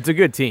team. It's a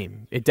good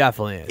team. It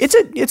definitely is.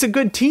 It's a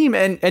good team,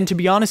 and to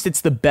be honest,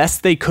 it's the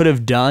best they could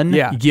have done,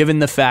 given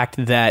the fact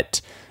that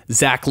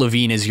Zach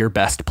LaVine is your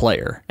best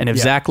player. And if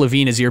Zach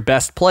LaVine is your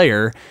best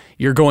player,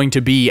 you're going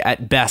to be,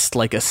 at best,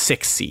 like a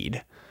 6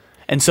 seed.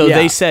 And so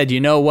they said, you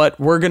know what,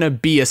 we're going to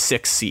be a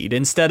 6 seed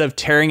instead of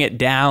tearing it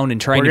down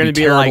and trying to be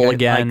terrible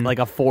again. Like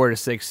a 4 to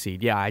 6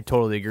 seed. Yeah, I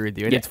totally agree with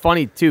you. And it's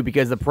funny too,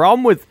 because the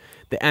problem with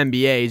the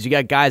NBA is you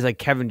got guys like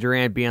Kevin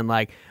Durant being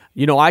like,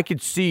 I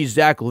could see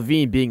Zach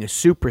LaVine being a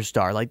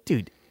superstar. Like,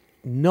 dude,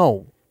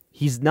 no,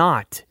 he's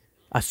not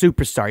a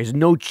superstar. There's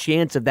no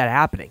chance of that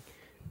happening.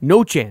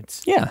 No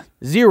chance. Yeah.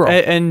 0.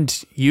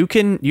 And you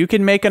can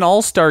make an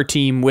all-star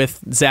team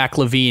with Zach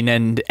LaVine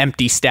and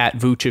empty stat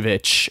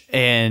Vucevic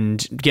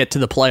and get to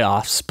the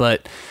playoffs.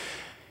 But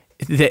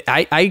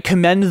I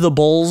commend the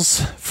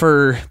Bulls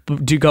for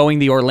going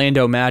the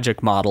Orlando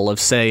Magic model of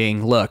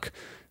saying, look,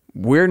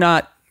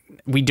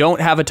 we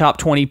don't have a top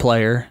 20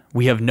 player.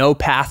 We have no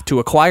path to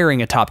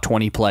acquiring a top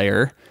 20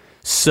 player.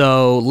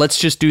 So let's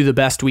just do the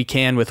best we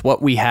can with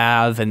what we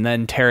have and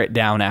then tear it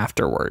down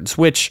afterwards,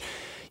 which,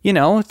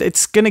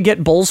 it's going to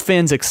get Bulls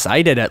fans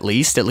excited at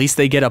least. At least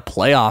they get a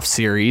playoff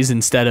series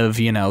instead of,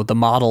 the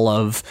model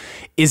of,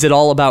 is it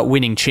all about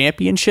winning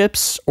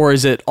championships or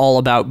is it all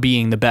about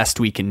being the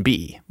best we can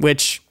be?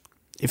 Which,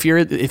 if you're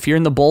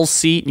in the Bulls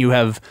seat and you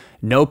have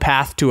no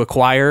path to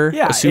acquire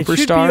a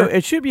superstar.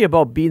 It should be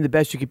about being the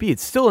best you could be.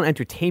 It's still an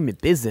entertainment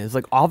business.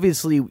 Like,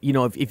 obviously,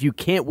 if you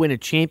can't win a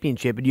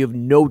championship and you have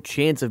no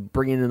chance of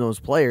bringing in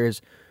those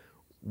players,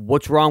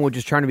 what's wrong with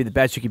just trying to be the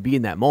best you could be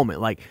in that moment?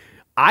 Like,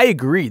 I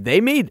agree. They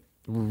made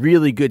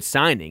really good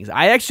signings.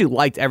 I actually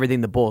liked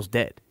everything the Bulls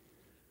did.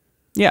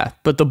 Yeah,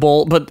 but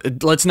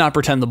let's not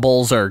pretend the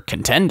Bulls are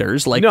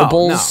contenders. Like,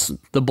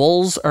 the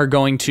Bulls are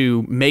going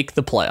to make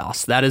the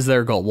playoffs. That is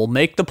their goal. We'll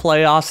make the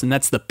playoffs, and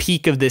that's the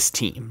peak of this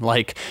team.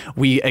 Like,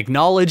 we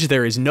acknowledge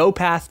there is no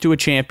path to a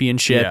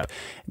championship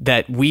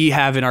that we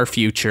have in our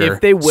future.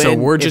 If they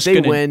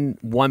win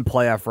one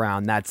playoff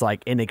round, that's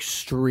like an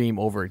extreme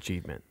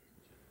overachievement.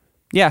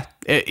 Yeah,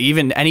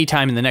 even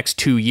anytime in the next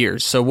 2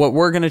 years. So what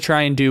we're going to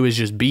try and do is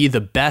just be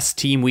the best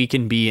team we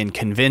can be and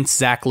convince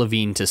Zach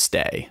LaVine to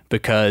stay,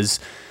 because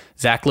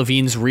Zach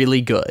LaVine's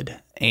really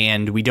good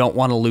and we don't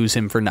want to lose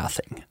him for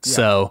nothing. Yeah.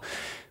 So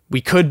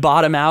we could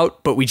bottom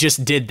out, but we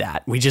just did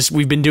that.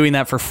 We've been doing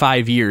that for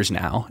 5 years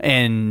now,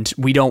 and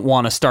we don't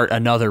want to start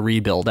another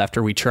rebuild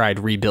after we tried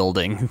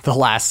rebuilding the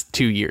last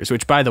 2 years,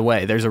 which, by the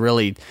way, there's a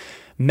really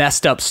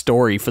messed up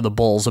story for the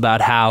Bulls about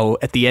how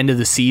at the end of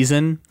the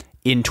season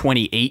in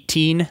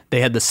 2018,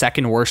 they had the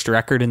second worst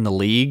record in the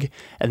league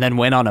and then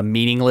went on a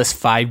meaningless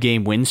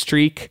 5-game win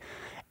streak,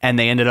 and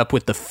they ended up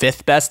with the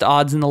 5th best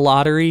odds in the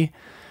lottery.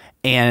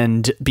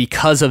 And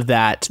because of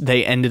that,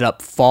 they ended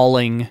up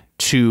falling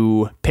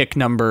to pick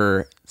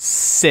number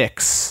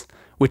 6,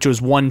 which was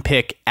 1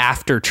 pick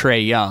after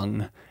Trae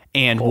Young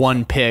and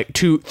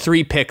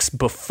 3 picks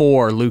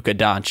before Luka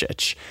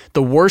Doncic.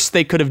 The worst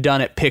they could have done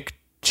at pick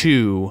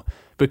 2,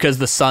 because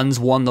the Suns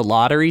won the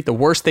lottery, the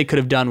worst they could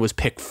have done was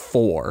pick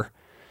 4.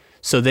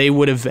 So they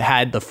would have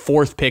had the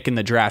 4th pick in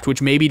the draft,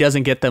 which maybe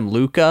doesn't get them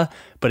Luka,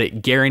 but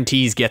it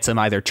guarantees gets them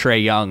either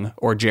Trae Young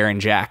or Jaren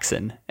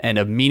Jackson. And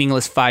a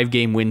meaningless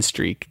 5-game win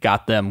streak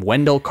got them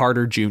Wendell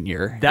Carter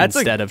Jr.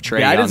 instead of Trae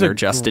Young or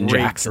Justin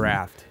Jackson.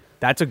 Draft.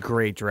 That's a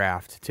great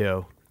draft,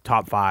 too.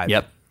 Top 5.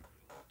 Yep.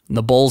 And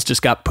the Bulls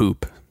just got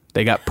poop.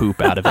 They got poop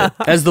out of it.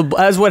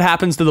 As what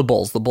happens to the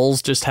Bulls. The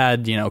Bulls just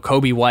had,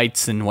 Kobe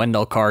Whites and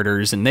Wendell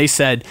Carters, and they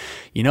said,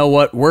 you know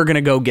what, we're going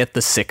to go get the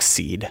 6th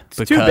seed.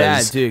 It's too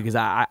bad, too, because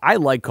I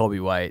like Kobe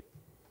White.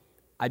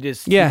 He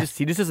just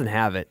doesn't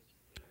have it.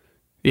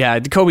 Yeah,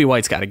 Kobe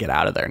White's got to get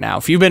out of there now.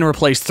 If you've been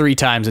replaced 3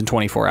 times in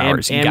 24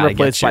 hours, you got to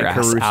get your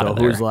ass out of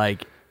there. Who's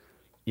like,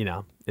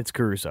 it's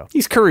Caruso.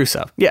 He's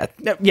Caruso.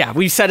 Yeah,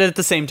 we said it at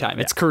the same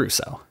time. It's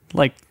Caruso.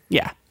 Like,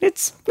 yeah,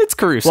 it's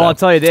Caruso. Well, I'll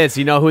tell you this.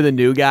 You know who the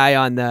new guy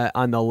on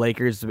the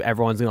Lakers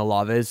everyone's going to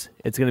love is?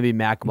 It's going to be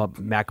Mac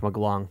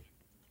McClung.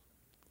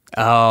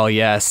 Oh,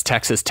 yes.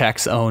 Texas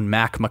Tech's own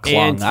Mac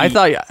McClung.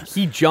 And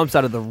he jumps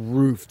out of the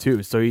roof,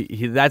 too. So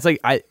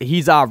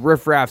he's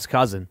Riff Raff's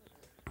cousin.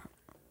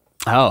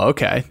 Oh,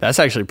 okay. That's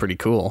actually pretty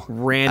cool.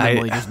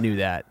 Randomly just knew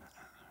that.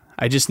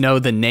 I just know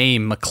the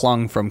name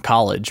McClung from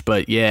college,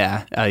 but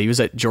yeah, he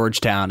was at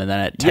Georgetown and then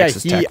at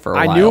Texas Tech for a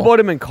while. I knew about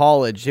him in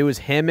college. It was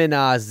him and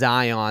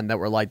Zion that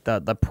were like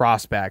the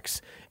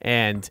prospects,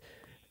 and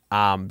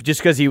just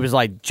because he was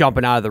like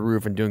jumping out of the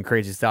roof and doing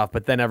crazy stuff,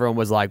 but then everyone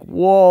was like,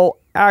 "Whoa,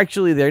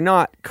 actually, they're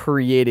not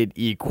created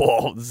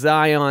equal."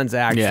 Zion's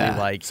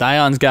actually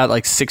Zion's got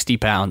like 60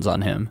 pounds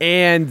on him,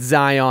 and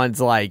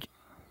Zion's like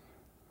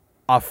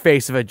a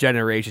face of a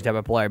generation type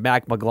of player.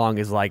 Mac McClung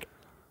is like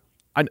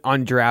an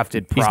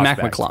undrafted prospect. He's Mac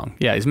McClung.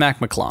 Yeah, he's Mac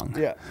McClung.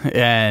 Yeah.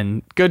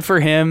 And good for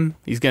him.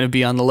 He's going to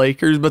be on the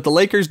Lakers, but the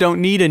Lakers don't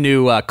need a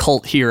new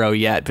cult hero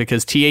yet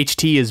because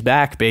THT is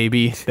back,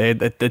 baby.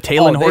 The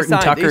Talen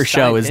Horton-Tucker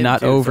show is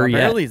not over yet.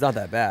 Apparently he's not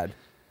that bad.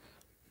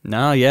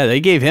 No, yeah,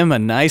 they gave him a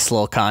nice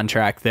little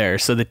contract there.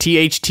 So the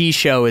THT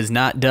show is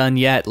not done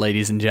yet,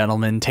 ladies and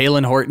gentlemen.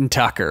 Talen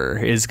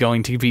Horton-Tucker is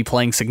going to be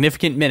playing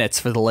significant minutes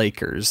for the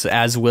Lakers,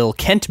 as will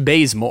Kent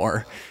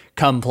Bazemore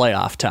come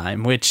playoff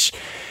time, which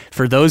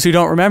for those who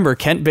don't remember,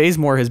 Kent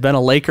Bazemore has been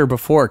a Laker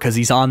before because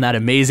he's on that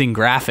amazing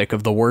graphic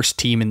of the worst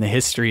team in the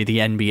history of the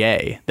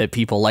NBA that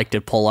people like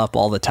to pull up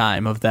all the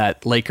time, of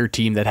that Laker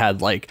team that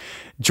had like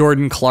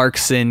Jordan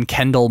Clarkson,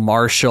 Kendall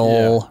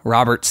Marshall,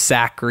 Robert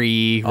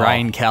Sacre,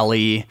 Ryan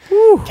Kelly.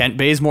 Whew. Kent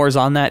Bazemore's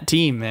on that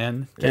team,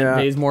 man. Kent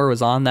Bazemore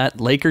was on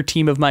that Laker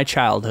team of my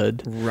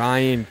childhood.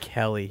 Ryan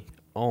Kelly.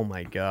 Oh,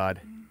 my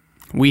God.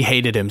 We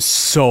hated him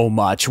so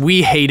much.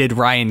 We hated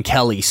Ryan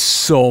Kelly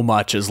so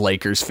much as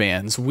Lakers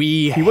fans.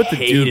 He went to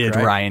hated Duke,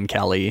 right? Ryan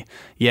Kelly.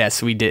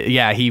 Yes, we did.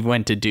 Yeah, he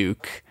went to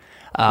Duke.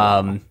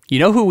 You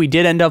know who we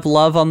did end up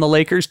love on the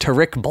Lakers?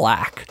 Tariq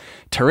Black.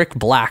 Tariq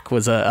Black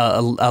was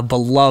a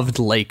beloved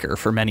Laker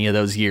for many of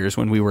those years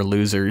when we were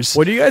losers.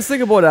 What do you guys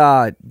think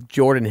about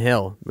Jordan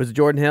Hill? Was it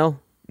Jordan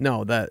Hill?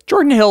 No,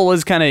 Jordan Hill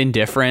was kind of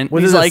indifferent.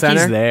 He's like,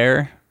 he's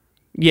there.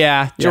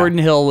 Yeah, Jordan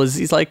Hill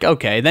he's like,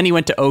 okay. Then he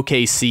went to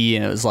OKC,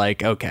 and it was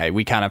like, okay,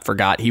 we kind of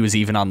forgot he was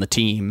even on the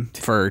team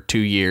for 2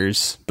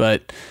 years.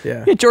 But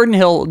yeah, Jordan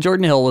Hill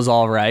was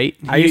all right.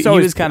 I used to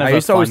always take him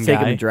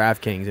to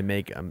DraftKings and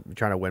I'm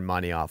trying to win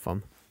money off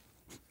him.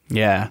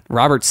 Yeah,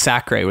 Robert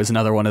Sacre was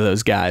another one of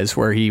those guys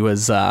where he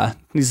was,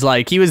 he's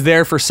like, he was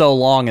there for so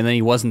long, and then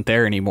he wasn't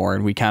there anymore,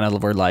 and we kind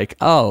of were like,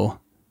 oh,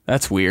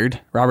 that's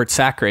weird. Robert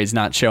Sacre's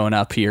not showing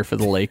up here for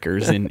the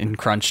Lakers in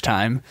crunch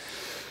time.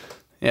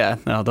 Yeah,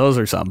 no, those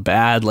are some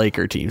bad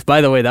Laker teams.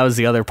 By the way, that was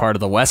the other part of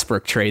the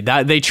Westbrook trade.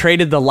 They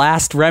traded the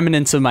last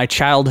remnants of my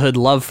childhood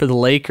love for the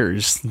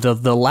Lakers.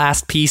 The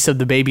last piece of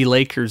the baby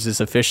Lakers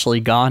is officially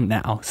gone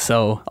now.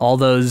 So all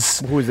those...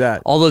 Who's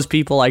that? All those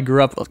people I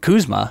grew up with.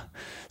 Kuzma.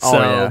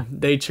 So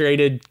they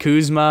traded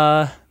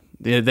Kuzma.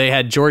 They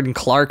had Jordan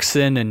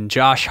Clarkson and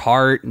Josh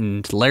Hart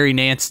and Larry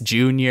Nance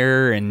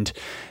Jr. and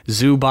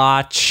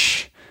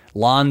Zubac,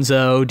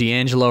 Lonzo,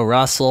 D'Angelo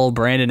Russell,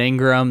 Brandon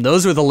Ingram.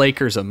 Those were the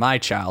Lakers of my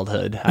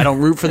childhood. I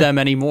don't root for them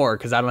anymore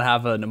because I don't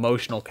have an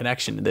emotional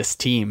connection to this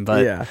team.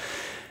 But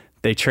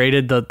they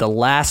traded the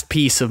last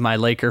piece of my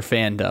Laker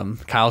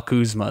fandom. Kyle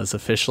Kuzma is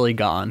officially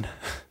gone.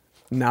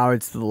 Now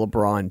it's the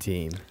LeBron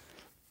team.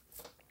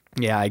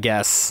 Yeah, I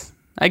guess.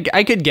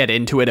 I could get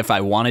into it if I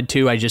wanted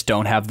to. I just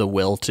don't have the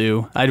will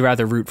to. I'd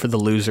rather root for the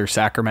loser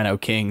Sacramento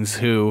Kings,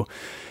 who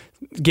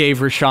gave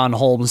Richaun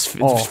Holmes,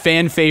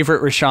 fan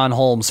favorite Richaun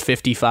Holmes,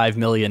 $55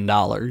 million.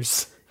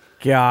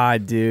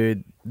 God,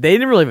 dude. They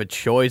didn't really have a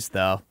choice,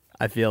 though.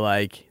 I feel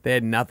like they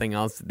had nothing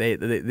else. They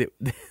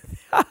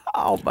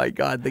oh my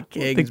God, the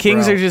Kings. The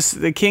Kings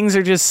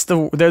are just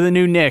they're the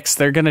new Knicks.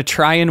 They're gonna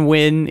try and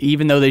win,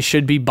 even though they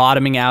should be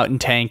bottoming out and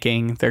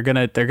tanking. They're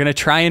gonna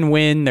try and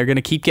win. They're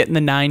gonna keep getting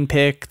the 9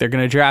 pick. They're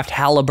gonna draft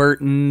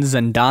Halliburton's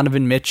and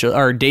Donovan Mitchell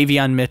or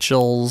Davion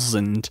Mitchell's,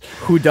 and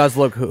who does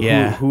look who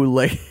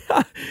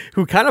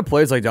kind of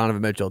plays like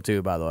Donovan Mitchell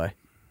too, by the way.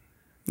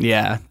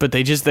 Yeah, but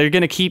they're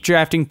gonna keep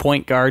drafting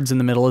point guards in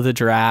the middle of the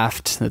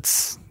draft.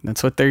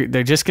 That's what they're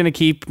just going to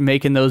keep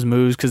making those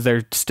moves because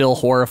they're still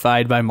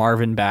horrified by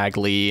Marvin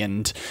Bagley,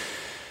 and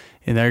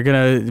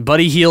they're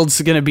Buddy Hield's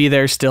going to be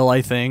there still,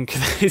 I think.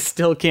 They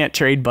still can't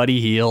trade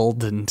Buddy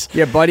Hield, and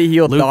Buddy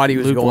Hield thought he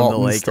was going to the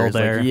Lakers.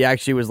 Like, he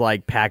actually was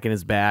like packing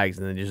his bags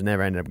and then just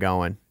never ended up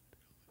going.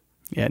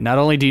 Yeah, not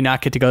only do you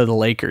not get to go to the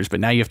Lakers, but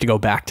now you have to go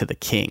back to the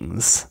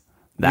Kings.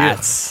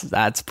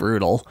 That's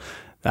brutal.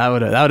 That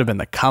would have been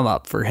the come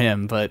up for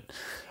him, but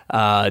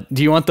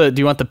do you want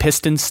the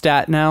Pistons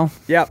stat now?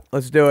 Yeah,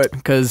 let's do it.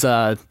 Because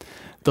the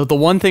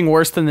one thing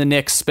worse than the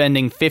Knicks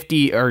spending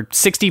 50 or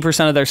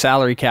 60% of their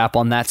salary cap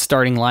on that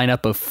starting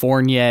lineup of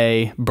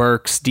Fournier,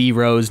 Burks, D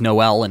Rose,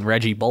 Noel, and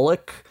Reggie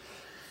Bullock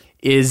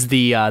is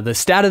the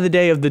stat of the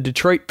day of the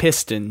Detroit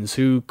Pistons,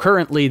 who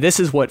currently, this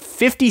is what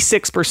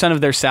 56% of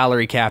their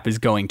salary cap is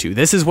going to.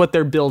 This is what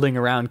they're building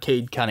around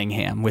Cade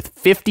Cunningham, with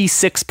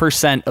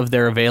 56% of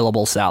their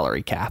available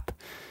salary cap.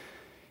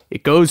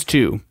 It goes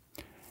to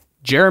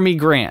Jeremy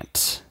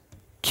Grant,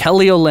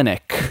 Kelly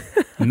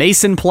Olynyk,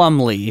 Mason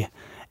Plumlee,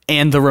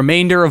 and the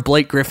remainder of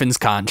Blake Griffin's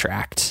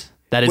contract.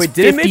 That is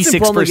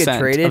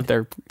 56% of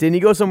their. Didn't he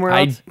go somewhere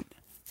else?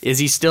 Is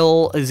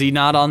he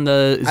not on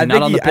the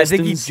Pistons? I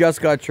think he just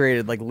got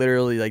traded, like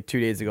literally like 2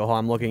 days ago.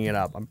 I'm looking it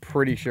up. I'm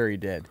pretty sure he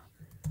did.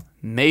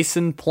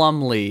 Mason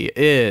Plumlee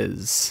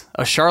is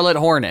a Charlotte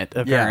Hornet,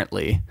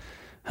 apparently. Yeah.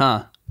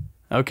 Huh.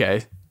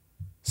 Okay.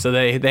 So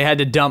they had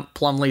to dump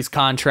Plumlee's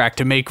contract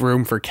to make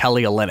room for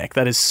Kelly Olynyk.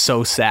 That is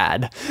so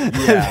sad.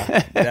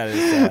 Yeah, that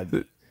is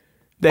sad.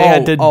 They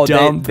had to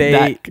dump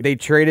that. They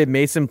traded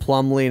Mason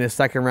Plumlee in a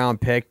second-round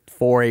pick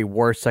for a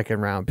worse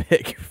second-round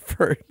pick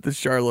for the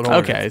Charlotte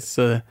Hornets.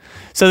 Okay,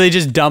 so they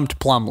just dumped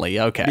Plumlee.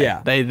 Okay,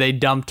 yeah. They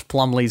dumped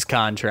Plumlee's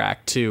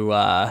contract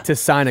to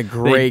sign a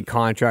great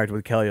contract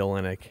with Kelly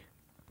Olynyk.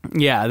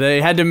 Yeah,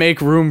 they had to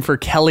make room for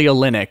Kelly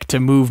Olynyk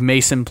to move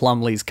Mason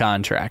Plumlee's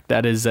contract.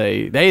 That is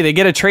they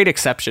get a trade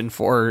exception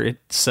for it,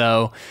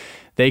 so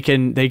they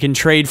can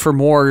trade for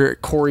more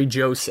Corey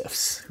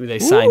Josephs, who they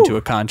signed to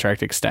a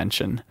contract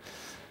extension.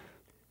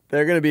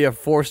 They're going to be a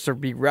force to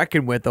be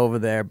reckoned with over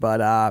there,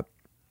 but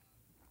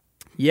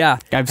Yeah.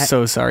 I'm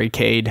so sorry,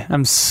 Cade.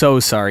 I'm so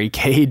sorry,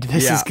 Cade.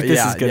 This is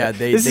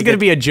going to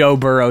be a Joe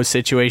Burrow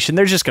situation.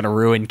 They're just going to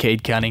ruin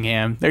Cade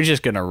Cunningham. They're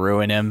just going to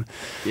ruin him.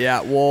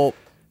 Yeah, well,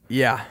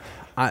 yeah.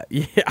 I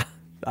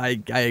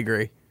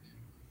agree.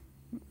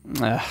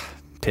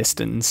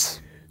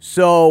 Pistons.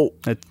 So,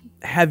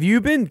 have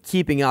you been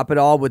keeping up at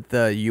all with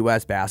the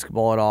U.S.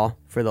 basketball at all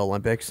for the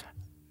Olympics?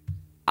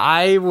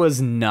 I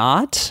was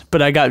not, but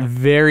I got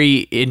very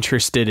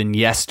interested in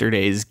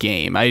yesterday's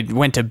game. I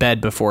went to bed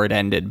before it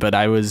ended, but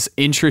I was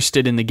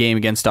interested in the game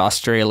against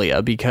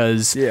Australia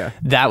because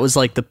that was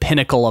like the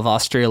pinnacle of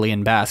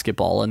Australian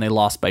basketball, and they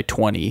lost by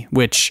 20,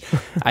 which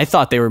I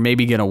thought they were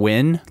maybe going to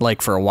win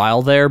like for a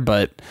while there,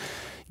 but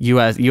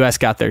U.S.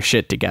 got their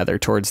shit together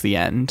towards the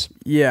end.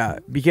 Yeah,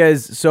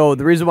 because so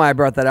the reason why I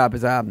brought that up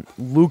is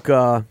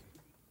Luka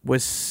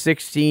was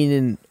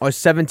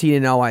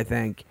 17-0, I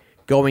think,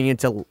 going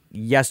into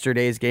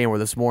yesterday's game or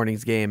this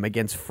morning's game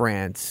against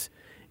France,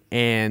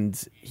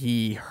 and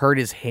he hurt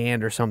his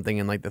hand or something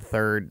in like the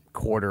third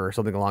quarter or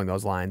something along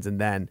those lines, and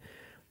then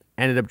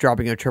ended up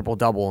dropping a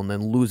triple-double and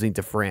then losing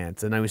to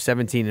France, and I was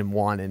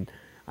 17-1, and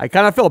I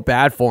kind of felt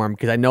bad for him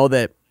because I know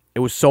that it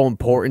was so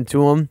important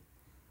to him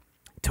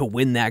to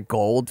win that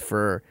gold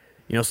for,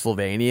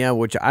 Slovenia,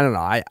 which I don't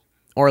know,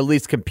 or at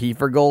least compete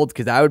for gold,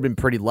 because that would have been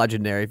pretty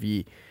legendary if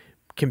he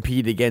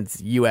compete against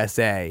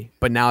USA,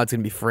 but now it's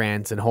gonna be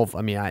France, and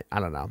hopefully, I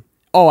don't know.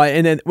 Oh,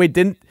 and then wait,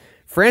 did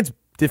France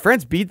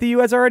beat the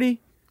US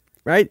already?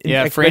 Right?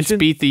 France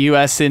beat the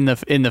US in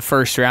the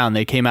first round.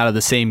 They came out of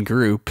the same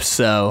group,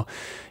 so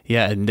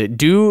yeah.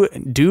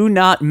 Do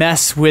not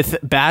mess with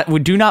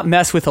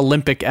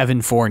Olympic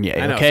Evan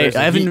Fournier. Okay,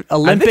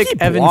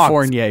 Olympic Evan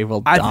Fournier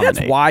will dominate. I think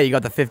that's why he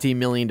got the $15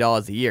 million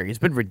a year. He's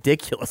been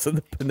ridiculous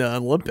in the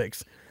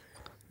Olympics.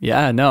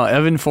 Yeah, no,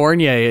 Evan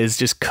Fournier is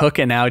just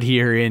cooking out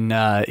here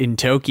in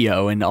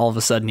Tokyo, and all of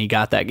a sudden he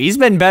got that. He's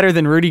been better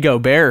than Rudy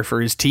Gobert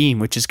for his team,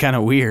 which is kind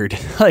of weird.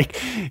 Like,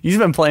 he's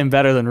been playing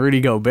better than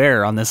Rudy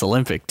Gobert on this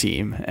Olympic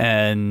team.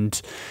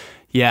 And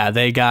yeah,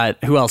 they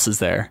got, who else is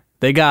there?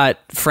 They got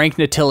Frank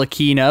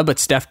Ntilikina, but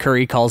Steph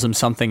Curry calls him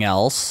something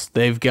else.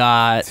 They've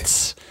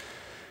got,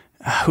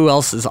 who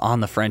else is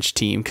on the French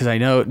team? Because I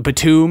know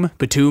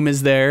Batum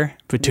is there.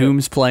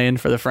 Batum's playing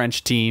for the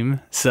French team.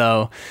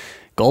 So,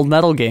 gold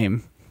medal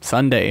game.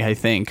 Sunday, I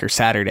think, or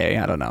Saturday.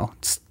 I don't know.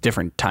 It's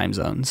different time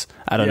zones.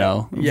 I don't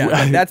know.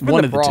 Yeah, that's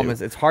been the problem.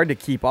 Is it's hard to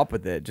keep up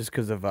with it just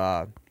because of,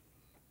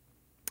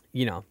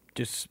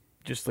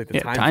 just like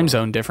the time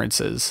zone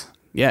differences.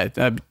 Yeah,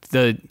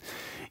 the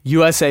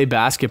USA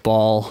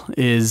basketball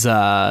is.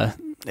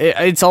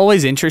 It's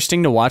always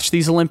interesting to watch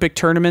these Olympic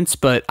tournaments,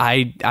 but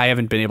I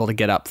haven't been able to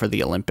get up for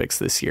the Olympics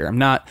this year. I'm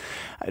not.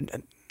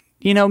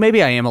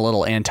 Maybe I am a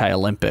little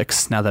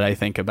anti-Olympics now that I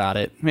think about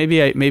it.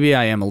 Maybe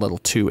I am a little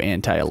too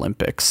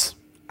anti-Olympics.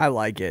 I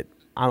like it.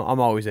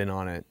 I'm always in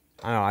on it.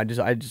 I don't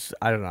know.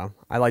 I don't know.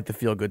 I like the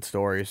feel-good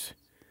stories.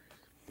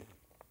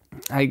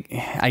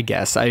 I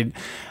guess I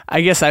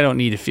don't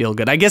need to feel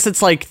good. I guess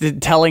it's like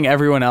telling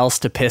everyone else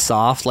to piss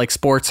off. Like,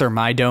 sports are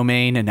my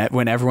domain, and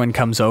when everyone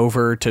comes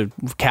over to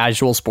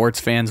casual sports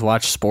fans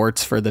watch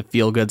sports for the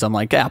feel goods, I'm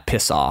like,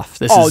 piss off.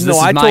 This is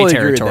my totally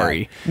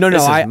territory.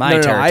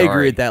 I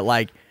agree with that.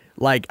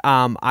 Like,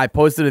 I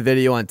posted a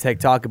video on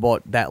TikTok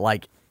about that,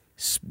 like,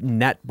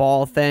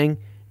 netball thing,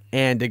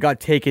 and it got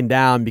taken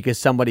down because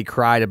somebody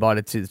cried about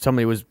it too.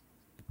 Somebody was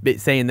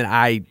saying that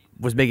I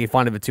was making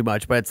fun of it too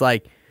much, but it's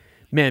like,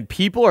 man,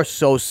 people are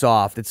so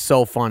soft. It's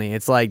so funny.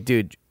 It's like,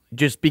 dude,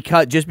 just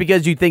because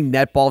you think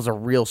netball's a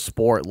real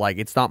sport, like,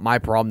 it's not my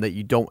problem that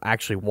you don't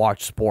actually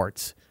watch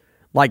sports.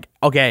 Like,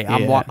 okay,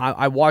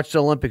 I watched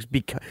the Olympics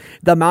because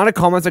the amount of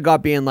comments I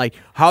got being like,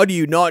 how do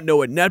you not know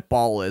what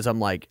netball is? I'm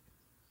like,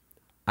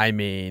 I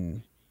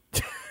mean,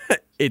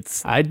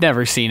 I'd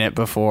never seen it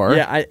before.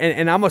 Yeah,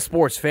 and I'm a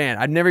sports fan.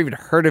 I've never even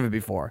heard of it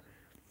before.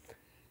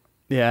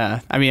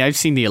 Yeah, I mean, I've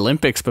seen the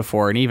Olympics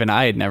before, and even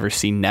I had never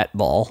seen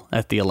netball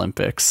at the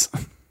Olympics.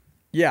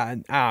 Yeah,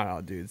 I don't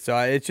know, dude. So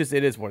it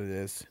is what it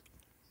is.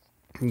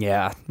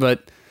 Yeah,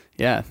 but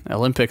yeah,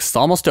 Olympics, it's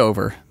almost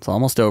over. It's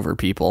almost over,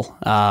 people.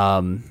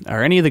 Are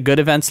any of the good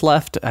events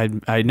left?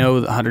 I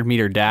know the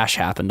 100-meter dash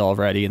happened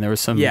already, and there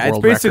was some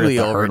world record at the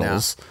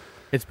hurdles. Now.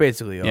 It's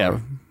basically over. Yeah,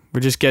 we're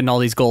just getting all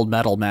these gold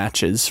medal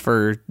matches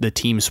for the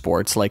team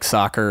sports like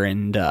soccer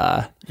and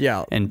basketball.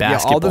 Yeah,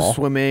 all the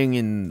swimming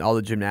and all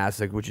the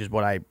gymnastics, which is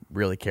what I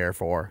really care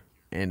for,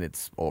 and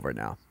it's over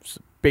now. It's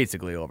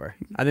basically over.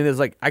 I think there's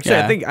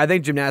I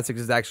think gymnastics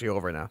is actually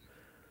over now.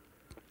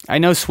 I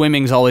know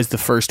swimming's always the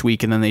first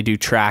week, and then they do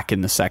track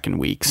in the second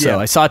week. So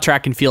I saw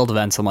track and field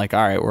events. I'm like,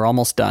 all right, we're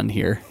almost done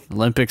here.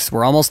 Olympics,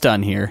 we're almost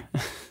done here.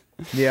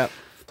 Yep.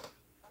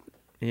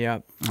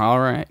 All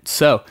right.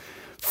 So,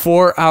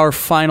 for our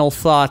final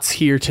thoughts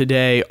here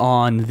today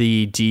on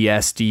the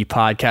DSD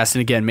podcast,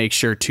 and again, make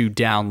sure to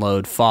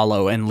download,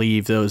 follow, and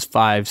leave those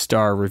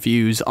 5-star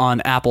reviews on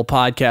Apple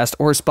Podcast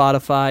or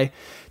Spotify.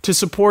 to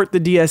support the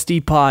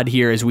DSD pod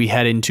here as we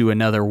head into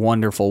another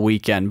wonderful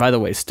weekend. By the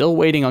way, still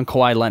waiting on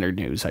Kawhi Leonard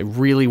news. I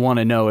really want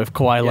to know if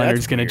Kawhi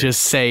Leonard's going to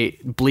just say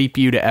bleep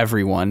you to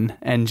everyone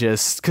and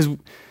just because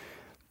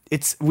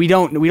we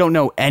don't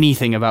know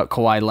anything about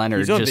Kawhi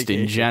Leonard just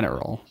in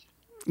general.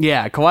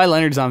 Yeah, Kawhi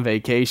Leonard's on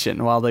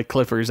vacation while the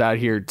Clippers out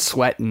here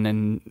sweating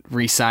and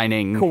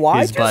re-signing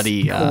his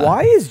buddy.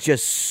 Kawhi is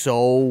just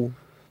so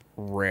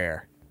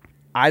rare.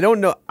 I don't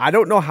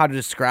know how to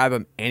describe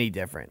him any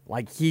different.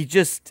 Like he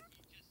just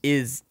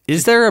is.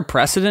 Is there a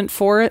precedent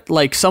for it?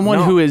 Like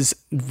someone who is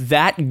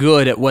that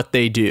good at what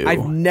they do?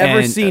 I've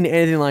never seen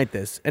anything like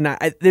this. And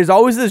there's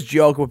always this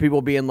joke with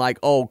people being like,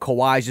 "Oh,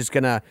 Kawhi's just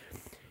gonna."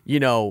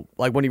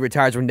 Like when he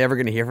retires, we're never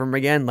going to hear from him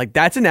again. Like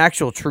that's an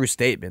actual true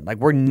statement. Like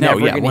we're never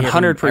going to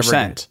hear from him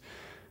 100%.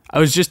 I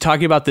was just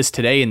talking about this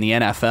today in the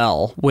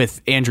NFL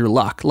with Andrew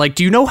Luck. Like,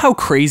 do you know how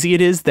crazy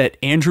it is that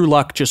Andrew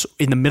Luck just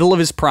in the middle of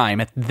his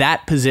prime at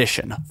that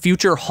position,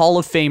 future Hall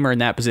of Famer in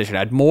that position,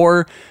 had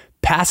more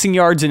passing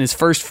yards in his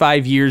first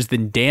 5 years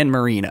than Dan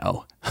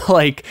Marino.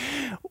 Like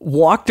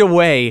walked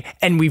away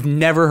and we've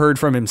never heard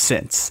from him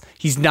since.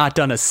 He's not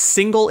done a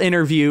single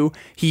interview.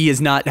 He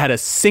has not had a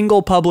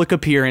single public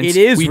appearance. It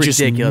is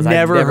ridiculous. Just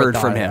never heard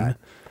from him. That.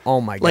 Oh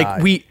my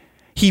God. Like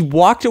he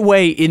walked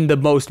away in the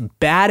most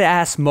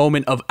badass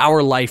moment of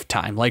our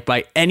lifetime, like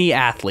by any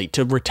athlete,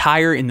 to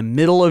retire in the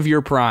middle of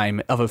your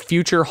prime of a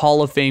future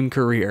Hall of Fame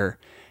career.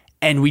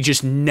 And we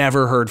just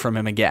never heard from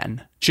him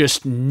again.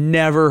 Just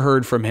never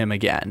heard from him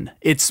again.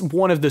 It's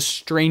one of the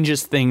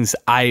strangest things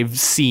I've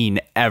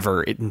seen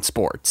ever in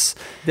sports.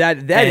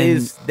 That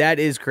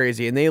is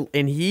crazy.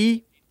 And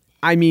he,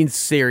 I mean,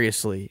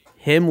 seriously,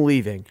 him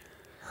leaving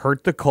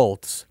hurt the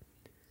Colts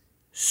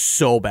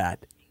so bad.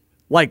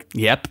 Like,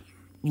 yep.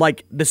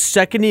 Like the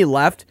second he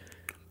left,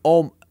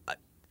 left.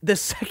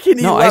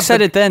 I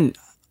said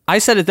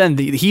it then.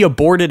 He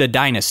aborted a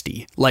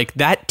dynasty. Like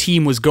that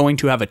team was going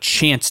to have a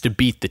chance to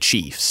beat the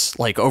Chiefs.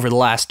 Like over the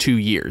last 2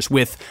 years,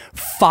 with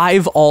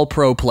 5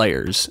 All-Pro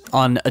players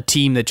on a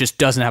team that just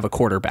doesn't have a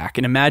quarterback.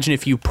 And imagine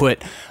if you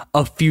put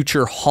a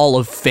future Hall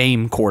of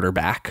Fame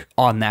quarterback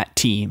on that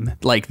team.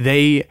 Like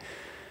the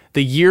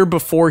year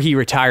before he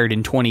retired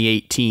in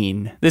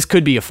 2018. This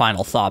could be a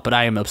final thought, but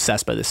I am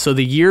obsessed by this. So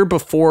the year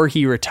before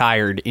he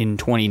retired in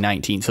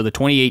 2019, so the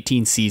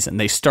 2018 season,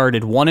 they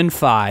started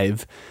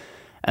 1-5.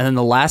 And then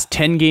the last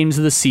 10 games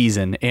of the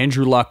season,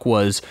 Andrew Luck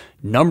was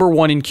number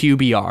 1 in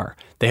QBR.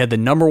 They had the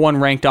number 1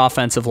 ranked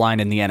offensive line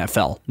in the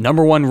NFL,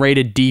 number 1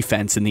 rated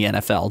defense in the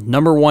NFL,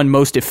 number 1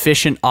 most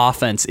efficient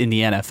offense in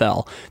the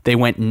NFL. They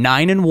went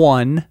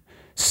 9-1,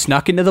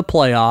 snuck into the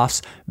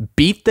playoffs,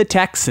 beat the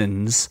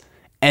Texans,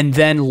 and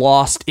then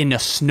lost in a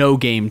snow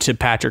game to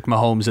Patrick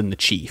Mahomes and the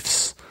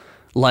Chiefs.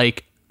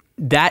 Like,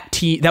 that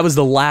team, that was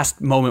the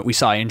last moment we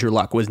saw Andrew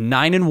Luck, was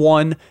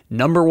 9-1,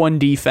 number 1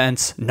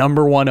 defense,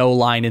 number 1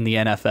 O-line in the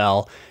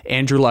NFL.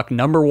 Andrew Luck,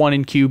 number 1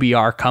 in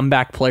QBR,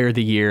 comeback player of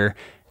the year,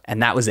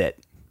 and that was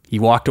it. He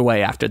walked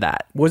away after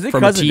that. Was it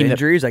because of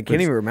injuries? I can't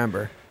even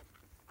remember.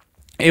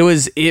 It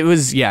was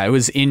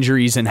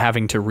injuries and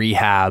having to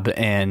rehab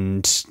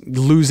and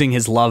losing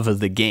his love of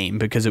the game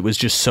because it was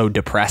just so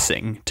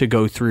depressing to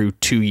go through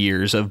 2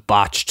 years of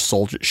botched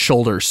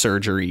shoulder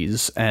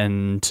surgeries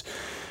and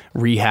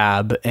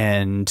rehab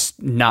and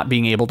not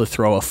being able to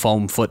throw a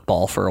foam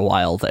football for a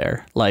while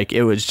there. Like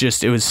it was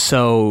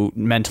so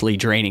mentally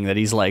draining that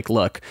he's like,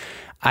 look,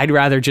 I'd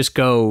rather just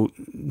go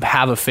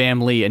have a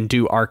family and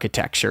do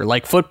architecture.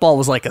 Like football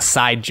was like a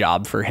side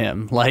job for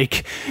him.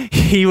 Like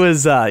he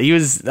was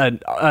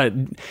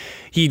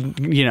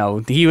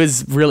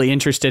really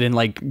interested in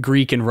like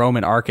Greek and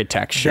Roman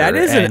architecture. That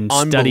is an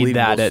studied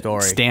that at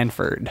story.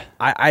 Stanford.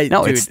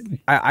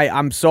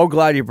 I'm so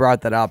glad you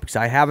brought that up because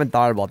I haven't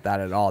thought about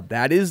that at all.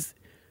 He's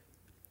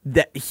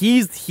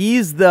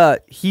the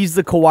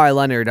Kawhi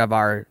Leonard of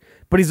our.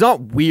 But he's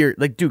not weird.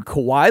 Like, dude,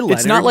 Kawhi Leonard.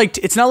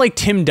 It's not like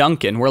Tim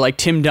Duncan, where like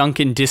Tim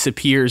Duncan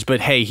disappears,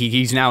 but hey,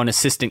 he's now an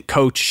assistant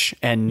coach,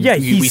 and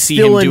we see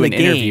him do an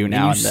interview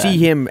now. You see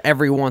him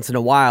every once in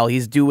a while.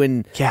 He's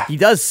doing. Yeah. He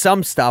does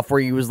some stuff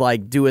where he was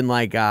like doing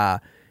like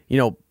like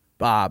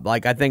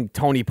I think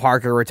Tony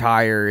Parker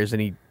retires,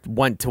 and he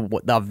went to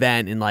the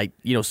event and like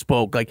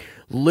spoke. Like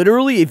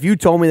literally, if you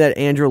told me that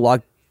Andrew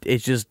Luck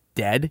is just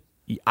dead,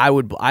 I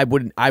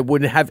wouldn't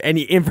have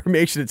any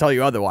information to tell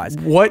you otherwise.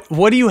 What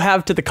do you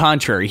have to the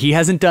contrary? He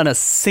hasn't done a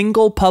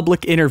single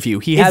public interview.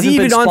 He hasn't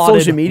even been on spotted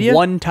social media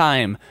one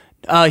time.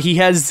 He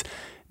has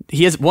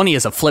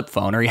a flip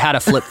phone, or he had a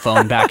flip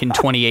phone back in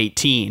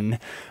 2018,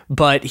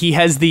 but he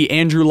has the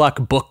Andrew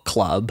Luck Book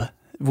Club,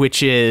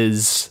 which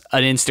is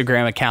an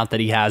Instagram account that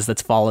he has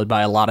that's followed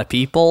by a lot of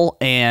people,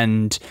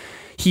 and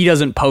he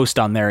doesn't post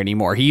on there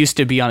anymore. He used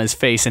to be on his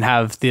face and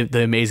have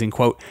the amazing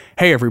quote,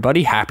 "Hey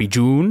everybody, happy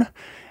June."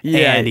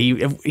 Yeah, and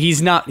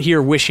he's not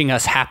here wishing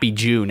us happy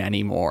June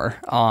anymore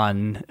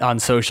on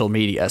social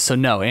media. So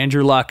no,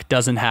 Andrew Luck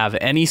doesn't have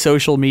any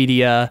social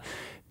media.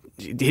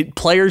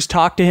 Players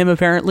talk to him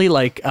apparently,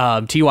 like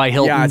T.Y.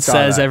 Hilton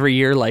says every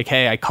year, like,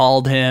 "Hey, I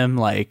called him."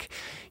 Like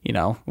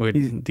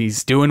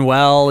he's doing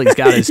well. He's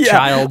got his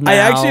child now. I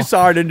actually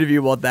saw an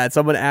interview about that.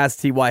 Someone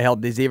asked T.Y.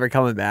 Hilton, is he ever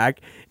coming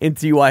back? And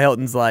T.Y.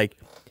 Hilton's like,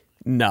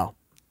 no.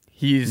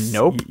 He's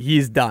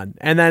done.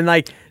 And then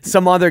like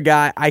some other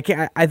guy, I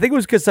think it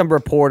was because some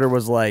reporter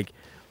was like,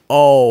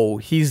 oh,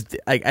 he's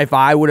like, if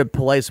I would have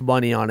placed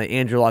money on it,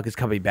 Andrew Luck is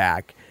coming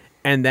back.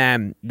 And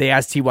then they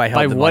asked T.Y.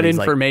 Hilton. By what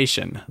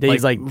information?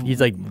 He's like,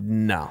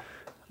 no.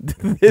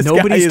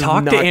 Nobody's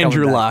talked to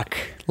Andrew Luck.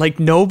 Like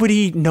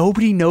nobody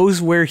knows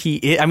where he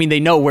is. I mean, they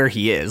know where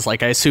he is.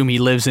 Like I assume he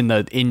lives in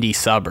the Indy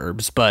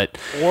suburbs, but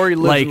or he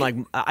lives in like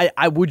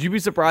I would you be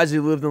surprised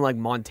if he lived in like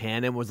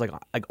Montana and was like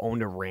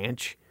owned a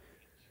ranch?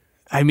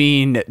 I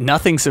mean,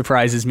 nothing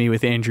surprises me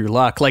with Andrew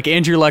Luck. Like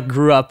Andrew Luck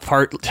grew up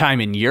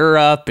part-time in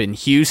Europe and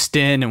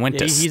Houston and went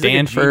to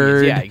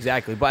Stanford. Yeah,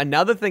 exactly. But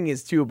another thing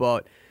is too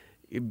about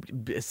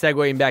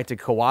segueing back to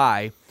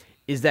Kawhi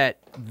is that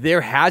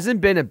there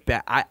hasn't been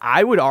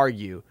I would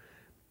argue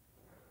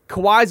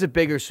Kawhi's a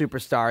bigger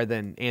superstar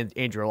than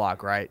Andrew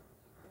Luck, right?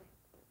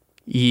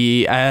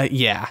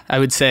 Yeah, I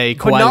would say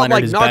Kawhi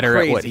Leonard is better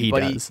at what he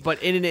does.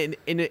 But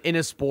in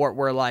a sport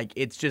where like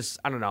it's just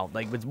I don't know,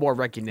 like it's more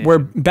recognition. Where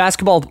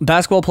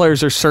basketball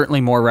players are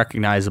certainly more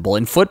recognizable.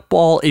 In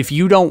football, if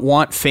you don't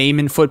want fame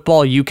in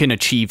football, you can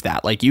achieve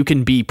that. Like you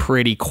can be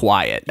pretty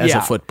quiet as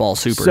a football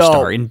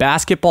superstar. In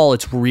basketball,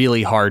 it's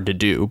really hard to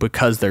do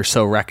because they're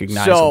so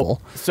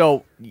recognizable.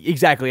 So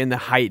exactly, and the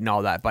height and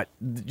all that. But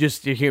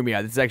just to hear me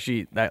out, it's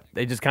actually that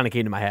it just kind of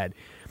came to my head.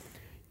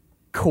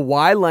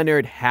 Kawhi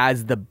Leonard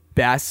has the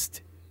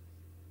best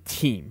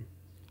team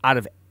out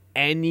of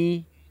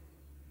any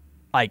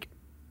like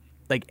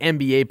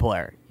NBA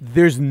player.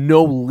 There's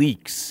no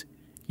leaks.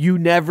 You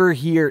never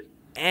hear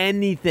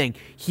anything.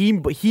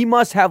 He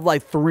must have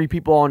like 3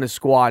 people on his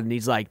squad, and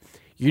he's like,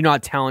 you're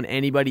not telling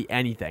anybody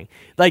anything.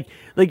 Like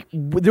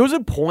there was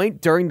a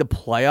point during the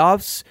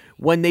playoffs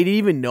when they didn't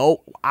even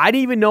know. I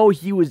didn't even know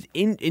he was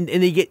in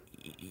and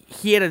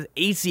he had an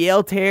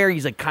ACL tear.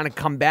 He's like kind of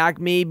come back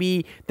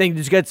maybe. Then he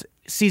just gets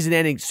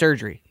season-ending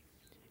surgery.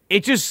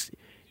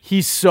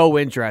 He's so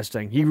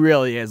interesting. He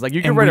really is. Like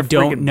you can write a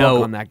freaking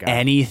book on that guy.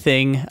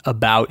 Anything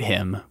about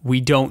him. We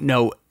don't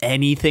know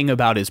anything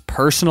about his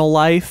personal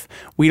life.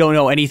 We don't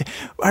know anything.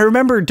 I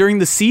remember during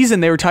the season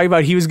they were talking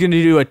about he was going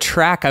to do a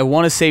track, I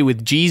want to say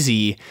with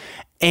Jeezy,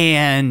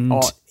 and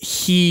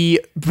he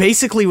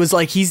basically was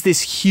like he's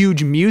this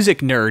huge music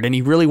nerd and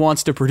he really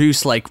wants to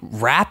produce like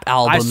rap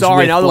albums. I saw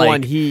another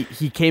one. He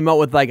came out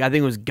with like I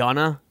think it was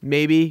Gunna,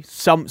 maybe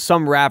some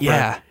rapper.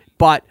 Yeah.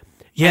 But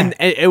and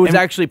it was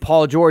actually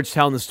Paul George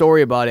telling the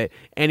story about it,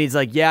 and he's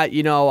like, yeah,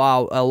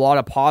 a lot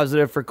of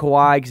positive for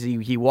Kawhi because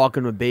he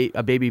welcomed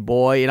a baby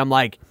boy, and I'm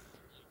like,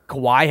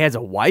 Kawhi has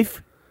a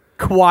wife?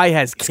 Kawhi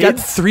has kids? He's got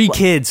 3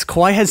 kids.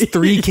 Kawhi has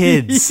 3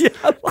 kids.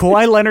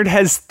 Kawhi Leonard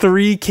has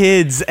 3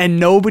 kids, and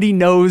nobody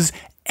knows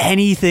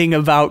anything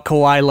about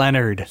Kawhi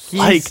Leonard.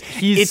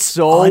 It's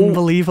so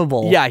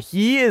unbelievable. Yeah,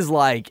 he is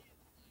like,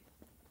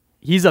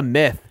 he's a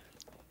myth.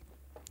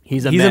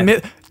 He's a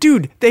myth.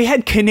 Dude, they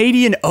had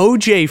Canadian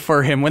OJ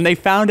for him when they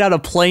found out a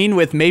plane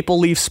with Maple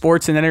Leaf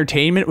Sports and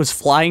Entertainment was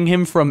flying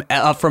him from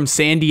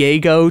San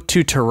Diego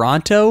to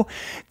Toronto.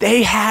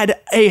 They had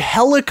a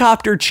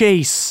helicopter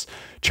chase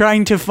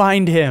trying to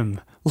find him.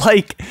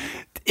 Like,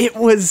 it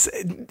was,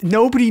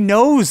 nobody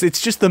knows.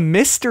 It's just the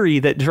mystery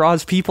that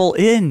draws people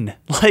in.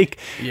 Like,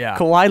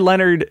 Kawhi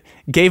Leonard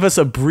gave us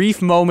a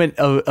brief moment,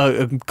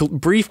 a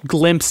brief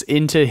glimpse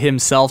into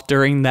himself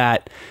during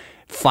that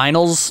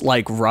finals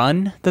like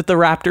run that the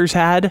Raptors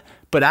had,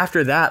 but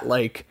after that,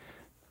 like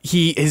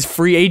his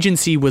free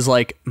agency was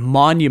like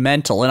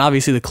monumental, and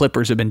obviously the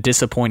Clippers have been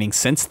disappointing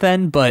since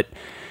then, but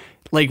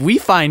like we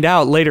find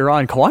out later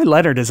on, Kawhi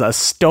Leonard is a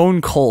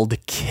stone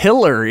cold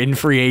killer in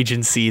free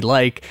agency.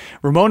 Like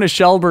Ramona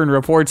Shelburne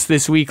reports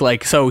this week,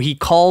 like so he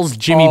calls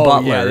Jimmy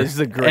Butler. Yeah, this is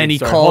a great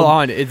story. Hold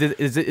on,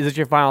 is this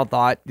your final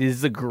thought? This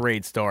is a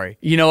great story.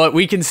 You know what?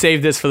 We can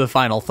save this for the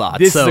final thought.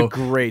 This is a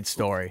great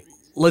story.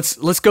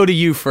 Let's go to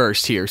you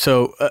first here.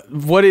 So,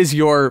 what is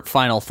your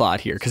final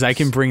thought here? Because I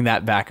can bring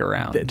that back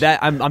around.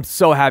 I'm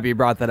so happy you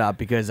brought that up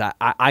because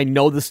I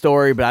know the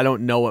story, but I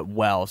don't know it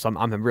well. So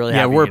I'm really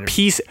happy.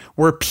 Yeah,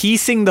 we're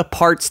piecing the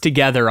parts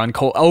together on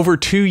over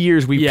 2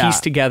 years. We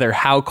pieced together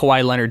how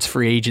Kawhi Leonard's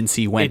free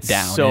agency went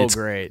down. It's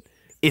great.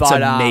 It's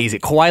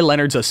amazing. Kawhi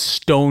Leonard's a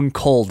stone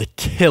cold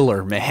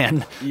killer,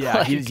 man.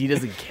 Yeah, he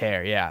doesn't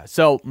care. Yeah.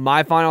 So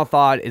my final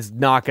thought is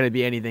not going to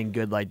be anything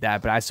good like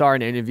that. But I saw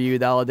an interview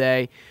the other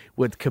day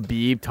with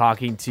Khabib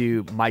talking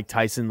to Mike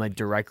Tyson like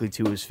directly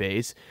to his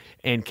face,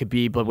 and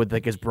Khabib with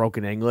like his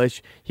broken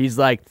English, he's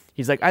like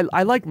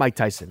I like Mike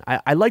Tyson.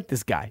 I like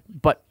this guy,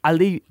 but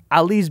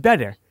Ali's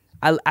better.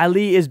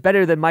 Ali is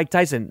better than Mike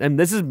Tyson, and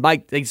this is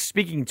Mike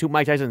speaking to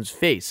Mike Tyson's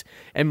face,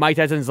 and Mike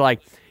Tyson's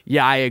like,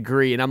 yeah, I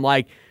agree, and I'm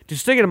like.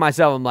 Just thinking to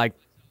myself, I'm like,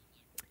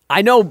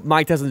 I know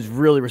Mike Tyson's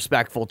really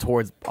respectful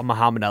towards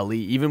Muhammad Ali,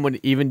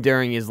 even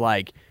during his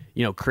like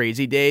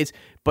crazy days.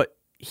 But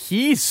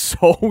he's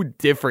so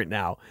different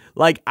now.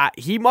 Like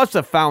he must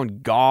have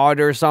found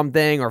God or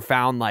something, or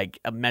found like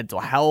a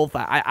mental health.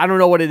 I don't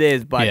know what it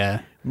is,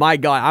 but my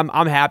God,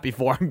 I'm happy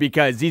for him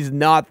because he's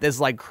not this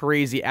like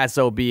crazy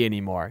SOB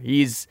anymore.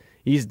 He's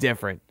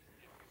different.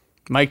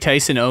 Mike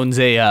Tyson owns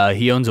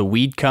a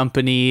weed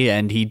company,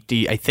 and he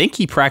I think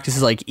he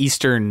practices like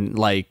Eastern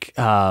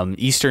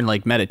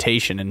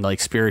meditation and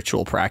like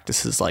spiritual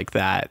practices like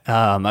that.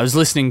 I was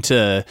listening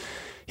to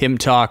him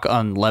talk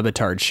on Le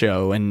Batard's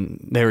show,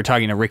 and they were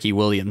talking to Ricky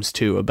Williams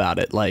too about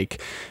it.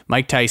 Like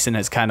Mike Tyson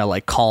has kind of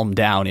like calmed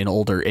down in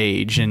older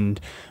age, and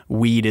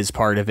weed is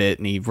part of it,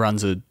 and he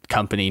runs a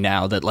company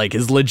now that like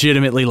is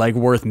legitimately like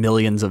worth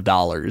millions of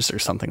dollars or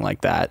something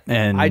like that.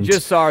 And I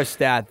just saw a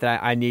stat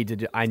that I need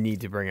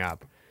to bring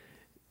up.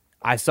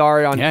 I saw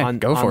it online.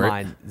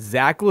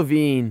 Zach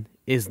LaVine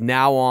is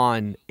now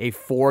on a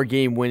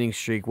 4-game winning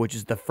streak, which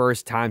is the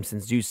first time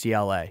since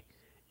UCLA.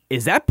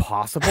 Is that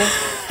possible?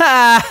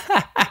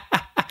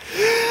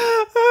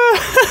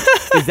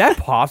 Is that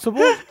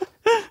possible?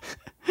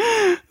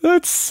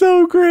 That's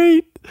so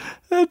great.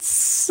 That's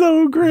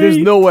so great. There's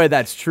no way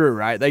that's true,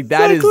 right? Like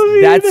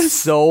that's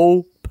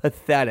so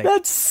pathetic.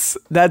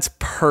 That's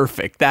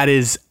perfect. That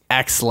is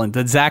excellent.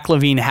 That Zach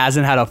LaVine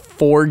hasn't had a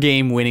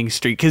 4-game winning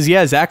streak. Because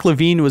Zach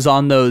LaVine was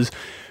on those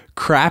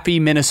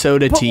crappy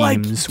Minnesota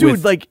teams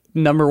with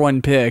number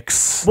 1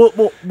 picks.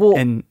 Well,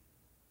 and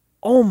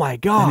oh my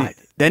God.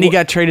 Then he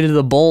got traded to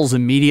the Bulls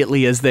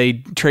immediately as they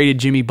traded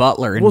Jimmy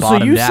Butler and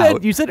bottomed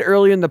out. You said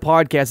earlier in the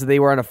podcast that they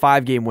were on a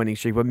 5-game winning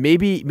streak, but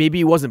maybe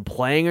he wasn't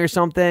playing or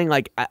something.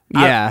 Like,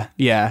 I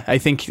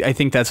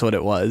think that's what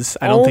it was.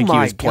 I don't think he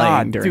was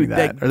playing during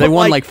that. Or they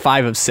won like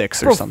 5 of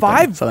 6 or something.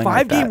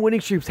 5-game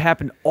winning streaks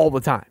happen all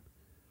the time,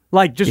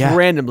 like just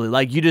randomly.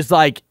 Like you just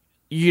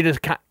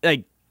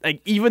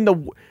even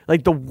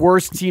the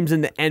worst teams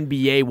in the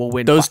NBA will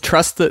win. Those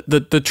trust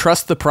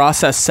the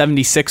process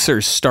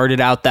 76ers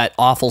started out that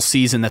awful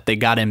season that they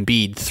got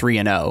Embiid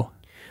 3-0.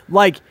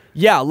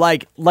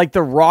 Like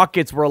the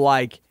Rockets were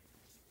like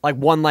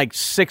won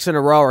 6 in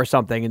a row or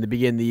something in the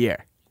beginning of the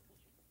year.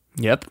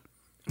 Yep.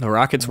 The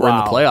Rockets were in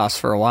the playoffs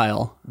for a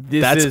while.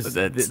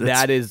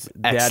 That is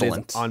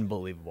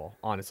unbelievable.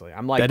 Honestly,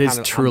 I'm like that is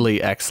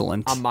truly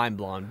excellent. I'm mind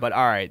blown. But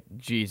all right,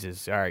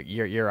 Jesus, all right,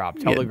 you're up.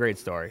 Tell the great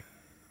story.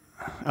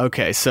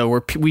 Okay,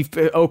 so we've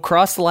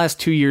across the last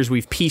 2 years,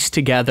 we've pieced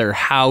together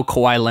how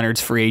Kawhi Leonard's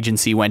free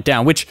agency went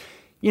down, which,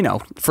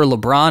 for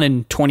LeBron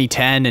in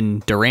 2010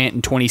 and Durant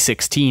in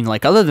 2016,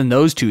 like other than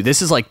those two,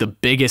 this is like the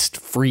biggest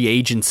free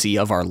agency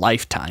of our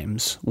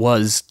lifetimes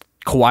was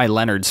Kawhi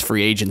Leonard's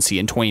free agency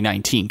in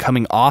 2019,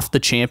 coming off the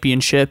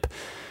championship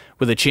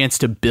with a chance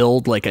to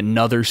build like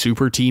another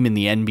super team in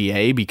the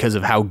NBA because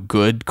of how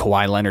good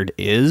Kawhi Leonard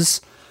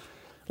is.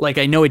 Like,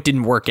 I know it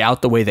didn't work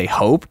out the way they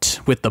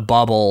hoped with the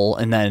bubble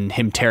and then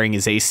him tearing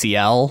his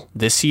ACL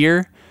this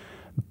year.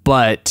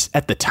 But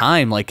at the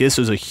time, like, this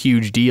was a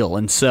huge deal.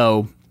 And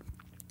so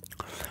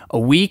a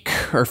week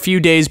or a few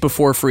days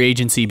before free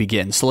agency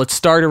begins. So let's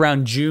start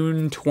around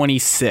June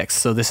 26th.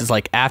 So this is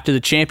like after the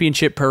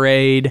championship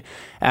parade,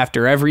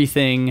 after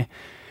everything.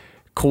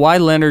 Kawhi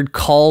Leonard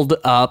called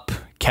up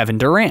Kevin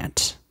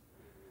Durant.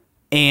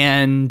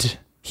 And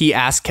he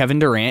asked Kevin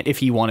Durant if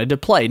he wanted to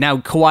play. Now,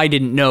 Kawhi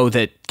didn't know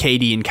that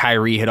KD and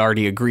Kyrie had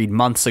already agreed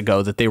months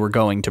ago that they were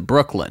going to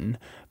Brooklyn.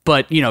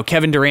 But,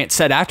 Kevin Durant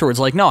said afterwards,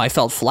 like, no, I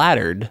felt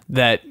flattered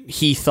that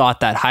he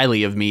thought that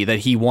highly of me, that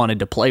he wanted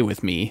to play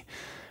with me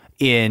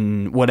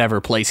in whatever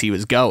place he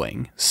was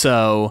going.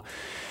 So,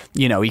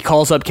 he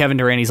calls up Kevin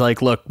Durant. He's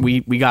like, look, we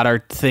got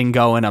our thing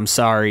going. I'm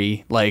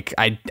sorry. Like,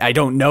 I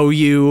don't know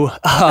you,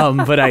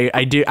 but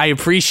I do. I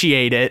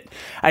appreciate it.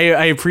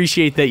 I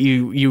appreciate that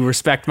you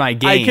respect my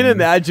game. I can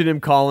imagine him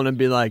calling and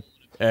be like,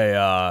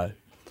 hey,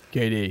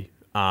 KD,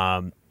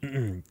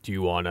 do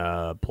you want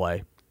to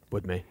play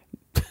with me?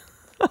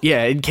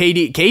 Yeah, and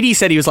KD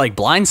said he was like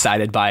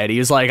blindsided by it. He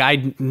was like,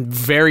 I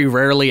very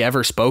rarely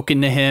ever spoken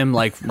to him.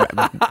 Like,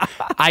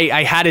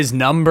 I had his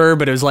number,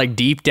 but it was like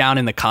deep down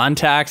in the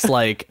contacts.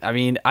 Like, I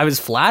mean, I was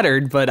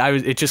flattered, but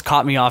it just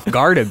caught me off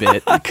guard a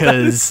bit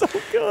because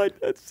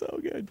That's so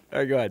good. All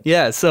right, go ahead.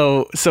 Yeah.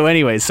 So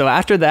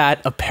after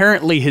that,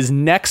 apparently his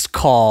next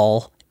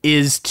call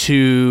is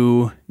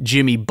to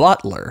Jimmy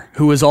Butler,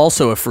 who was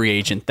also a free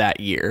agent that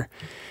year.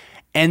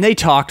 And they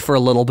talked for a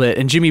little bit,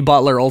 and Jimmy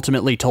Butler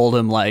ultimately told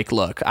him, like,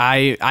 look,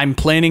 I'm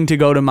planning to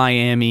go to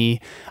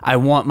Miami. I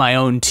want my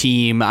own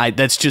team.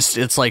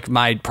 It's like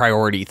my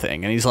priority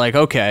thing. And he's like,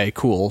 okay,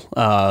 cool.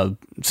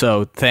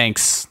 So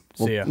thanks.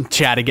 We'll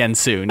chat again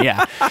soon.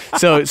 Yeah.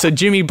 So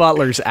Jimmy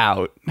Butler's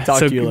out. Talk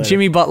to you later.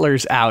 Jimmy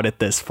Butler's out at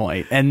this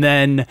point. And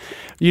then,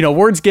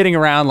 word's getting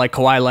around like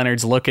Kawhi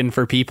Leonard's looking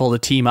for people to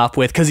team up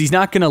with because he's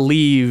not going to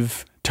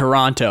leave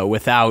Toronto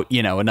without,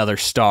 another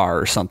star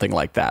or something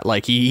like that.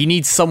 Like he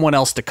needs someone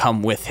else to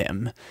come with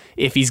him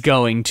if he's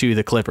going to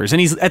the Clippers.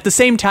 And he's at the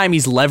same time,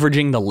 he's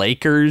leveraging the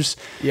Lakers.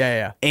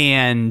 Yeah.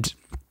 And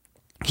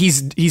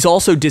he's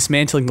also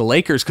dismantling the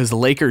Lakers because the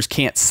Lakers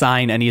can't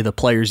sign any of the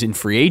players in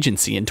free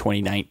agency in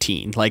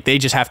 2019. Like they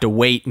just have to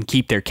wait and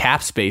keep their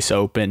cap space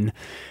open.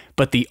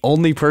 But the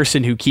only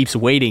person who keeps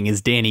waiting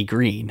is Danny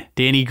Green.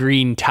 Danny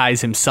Green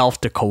ties himself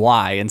to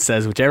Kawhi and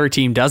says, whichever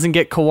team doesn't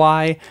get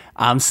Kawhi,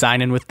 I'm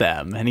signing with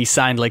them. And he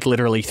signed like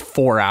literally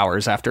 4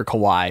 hours after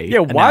Kawhi. Yeah,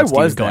 why was he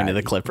was going to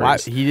the Clippers? Why?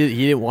 He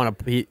didn't want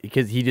to,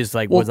 because he just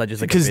like, was that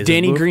just like because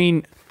Danny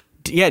Green,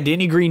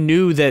 Danny Green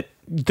knew that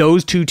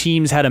those two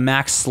teams had a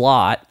max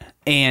slot,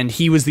 and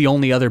he was the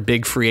only other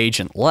big free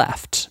agent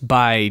left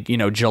by,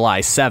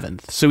 July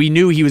 7th. So he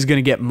knew he was going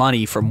to get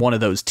money from one of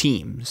those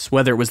teams,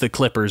 whether it was the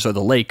Clippers or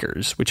the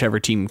Lakers, whichever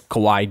team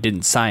Kawhi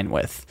didn't sign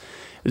with.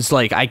 It's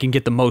like, I can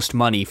get the most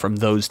money from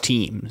those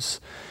teams.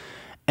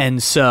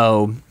 And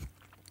so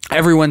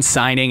everyone's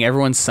signing,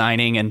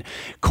 and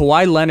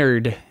Kawhi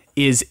Leonard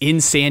is in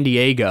San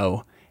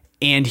Diego,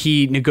 and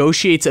he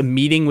negotiates a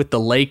meeting with the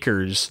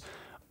Lakers,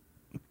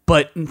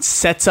 but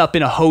sets up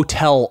in a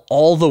hotel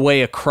all the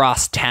way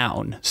across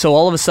town. So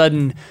all of a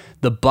sudden,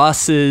 the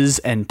buses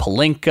and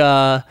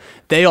Pelinka,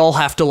 they all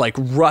have to like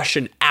rush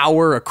an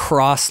hour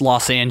across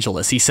Los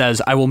Angeles. He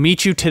says, I will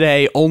meet you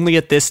today only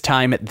at this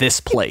time at this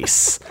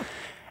place.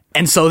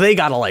 And so they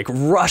got to like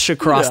rush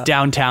across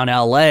downtown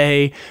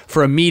LA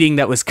for a meeting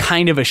that was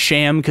kind of a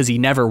sham because he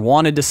never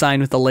wanted to sign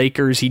with the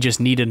Lakers. He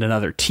just needed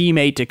another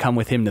teammate to come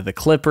with him to the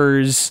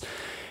Clippers.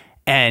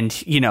 And,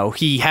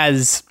 he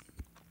has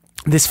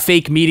this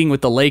fake meeting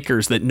with the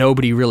Lakers that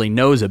nobody really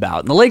knows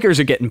about. And the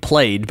Lakers are getting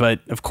played, but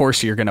of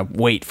course you're going to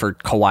wait for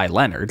Kawhi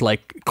Leonard.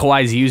 Like,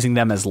 Kawhi's using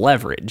them as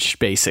leverage,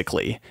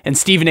 basically. And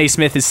Stephen A.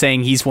 Smith is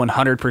saying he's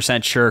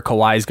 100% sure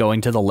Kawhi's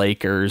going to the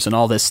Lakers, and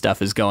all this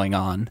stuff is going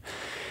on.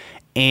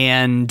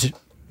 And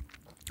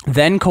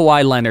then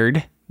Kawhi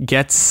Leonard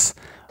gets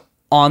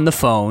on the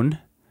phone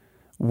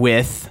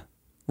with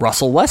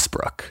Russell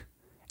Westbrook.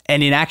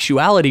 And in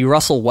actuality,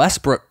 Russell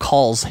Westbrook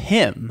calls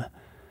him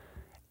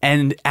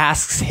and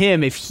asks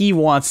him if he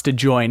wants to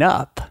join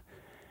up.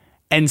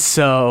 And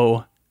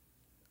so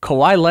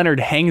Kawhi Leonard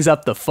hangs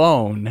up the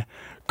phone,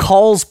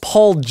 calls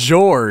Paul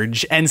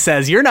George, and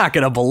says, you're not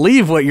going to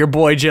believe what your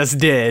boy just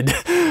did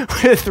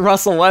with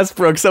Russell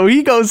Westbrook. So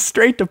he goes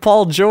straight to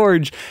Paul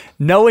George,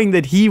 knowing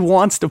that he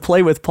wants to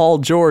play with Paul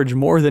George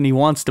more than he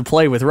wants to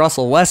play with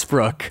Russell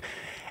Westbrook,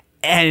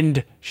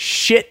 and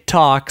shit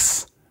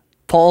talks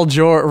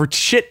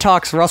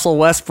Russell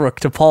Westbrook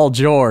to Paul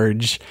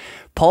George.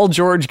 Paul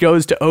George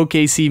goes to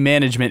OKC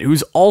management,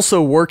 who's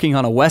also working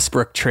on a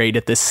Westbrook trade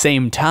at the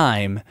same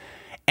time,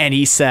 and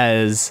he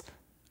says,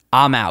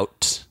 I'm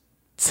out.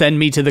 Send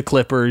me to the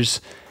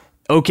Clippers.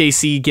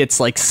 OKC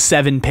gets like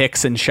 7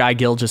 picks and Shai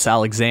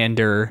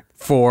Gilgeous-Alexander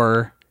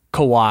for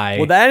Kawhi.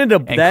 Well, that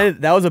ended up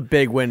that was a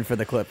big win for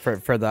the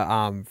for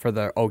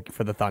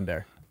the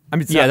Thunder. I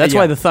mean, that's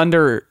why the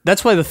Thunder.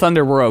 That's why the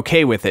Thunder were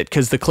okay with it,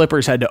 because the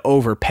Clippers had to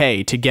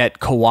overpay to get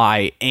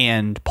Kawhi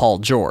and Paul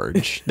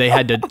George. They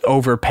had to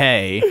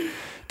overpay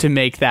to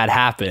make that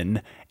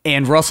happen.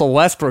 And Russell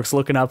Westbrook's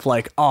looking up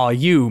like, "Oh,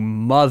 you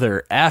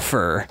mother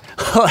effer!"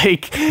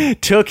 Like,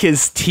 took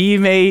his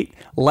teammate,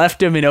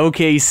 left him in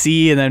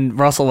OKC, and then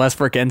Russell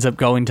Westbrook ends up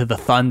going to the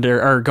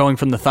Thunder, or going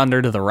from the Thunder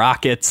to the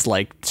Rockets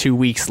like 2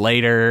 weeks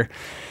later.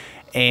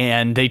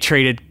 And they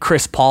traded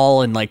Chris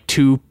Paul and like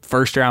 2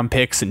 first-round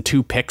picks and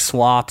 2 pick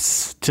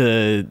swaps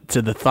to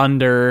the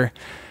Thunder,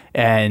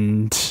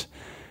 and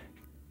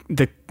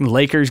the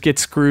Lakers get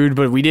screwed.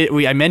 But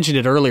I mentioned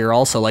it earlier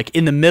also, like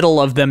in the middle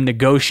of them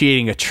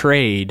negotiating a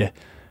trade,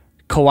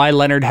 Kawhi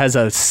Leonard has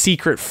a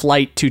secret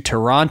flight to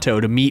Toronto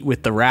to meet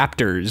with the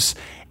Raptors,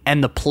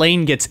 and the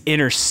plane gets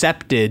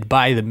intercepted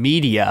by the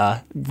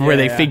media where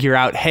they figure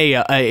out, hey,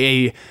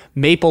 a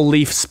Maple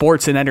Leaf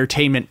Sports and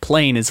Entertainment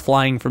plane is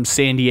flying from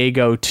San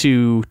Diego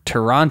to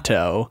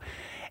Toronto,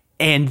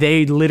 and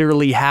they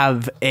literally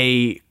have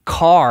a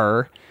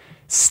car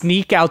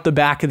sneak out the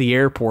back of the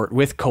airport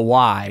with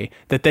Kawhi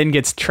that then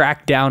gets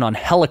tracked down on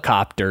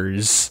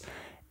helicopters,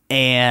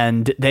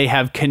 and they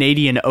have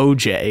Canadian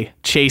OJ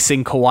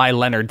chasing Kawhi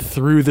Leonard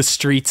through the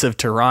streets of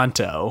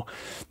Toronto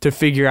to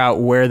figure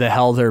out where the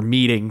hell they're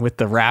meeting with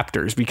the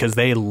Raptors, because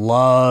they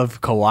love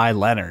Kawhi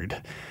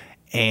Leonard.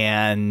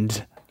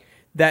 And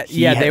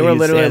they were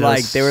literally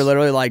like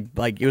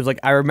it was like,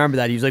 I remember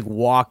that he was like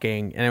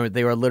walking, and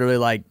they were literally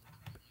like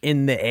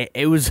in the,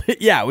 it was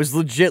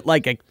legit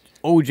like a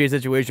OJ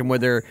situation where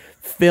they're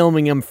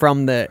filming him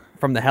from the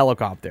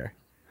helicopter.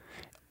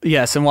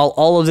 Yes, and while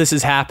all of this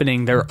is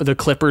happening, the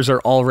Clippers are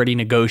already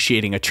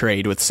negotiating a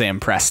trade with Sam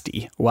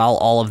Presti. While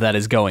all of that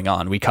is going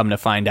on, we come to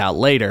find out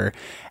later,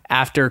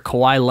 after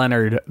Kawhi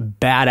Leonard,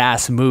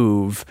 badass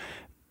move,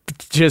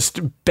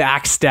 just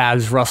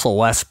backstabs Russell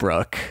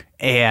Westbrook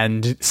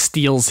and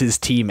steals his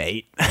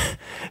teammate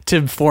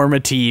to form a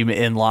team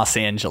in Los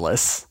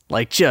Angeles.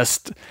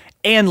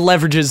 And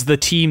leverages the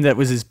team that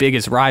was his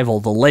biggest rival,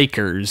 the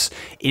Lakers,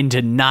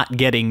 into not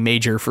getting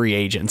major free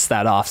agents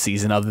that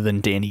offseason other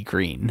than Danny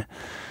Green.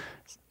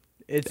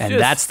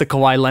 That's the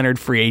Kawhi Leonard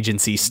free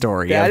agency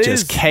story of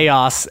just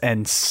chaos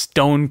and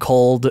stone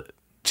cold,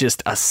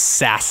 just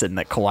assassin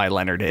that Kawhi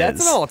Leonard is.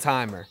 That's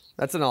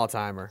an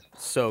all-timer.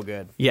 So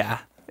good. Yeah.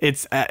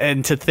 It's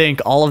and to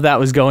think all of that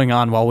was going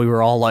on while we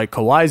were all like,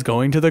 Kawhi's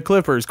going to the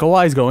Clippers,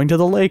 Kawhi's going to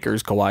the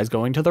Lakers, Kawhi's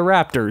going to the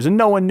Raptors, and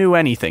no one knew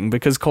anything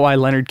because Kawhi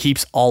Leonard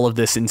keeps all of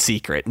this in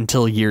secret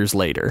until years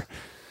later.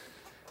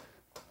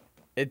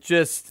 It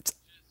just,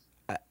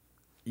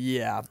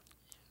 yeah,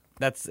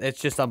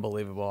 it's just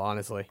unbelievable,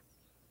 honestly.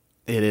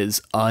 It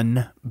is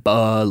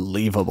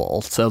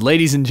unbelievable. So,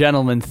 ladies and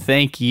gentlemen,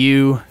 thank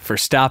you for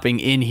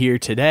stopping in here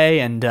today,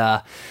 and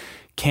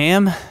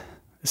Cam,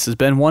 this has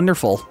been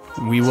wonderful.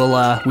 We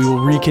will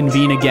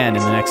reconvene again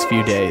in the next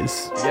few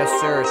days.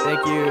 Yes, sir.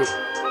 Thank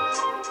you.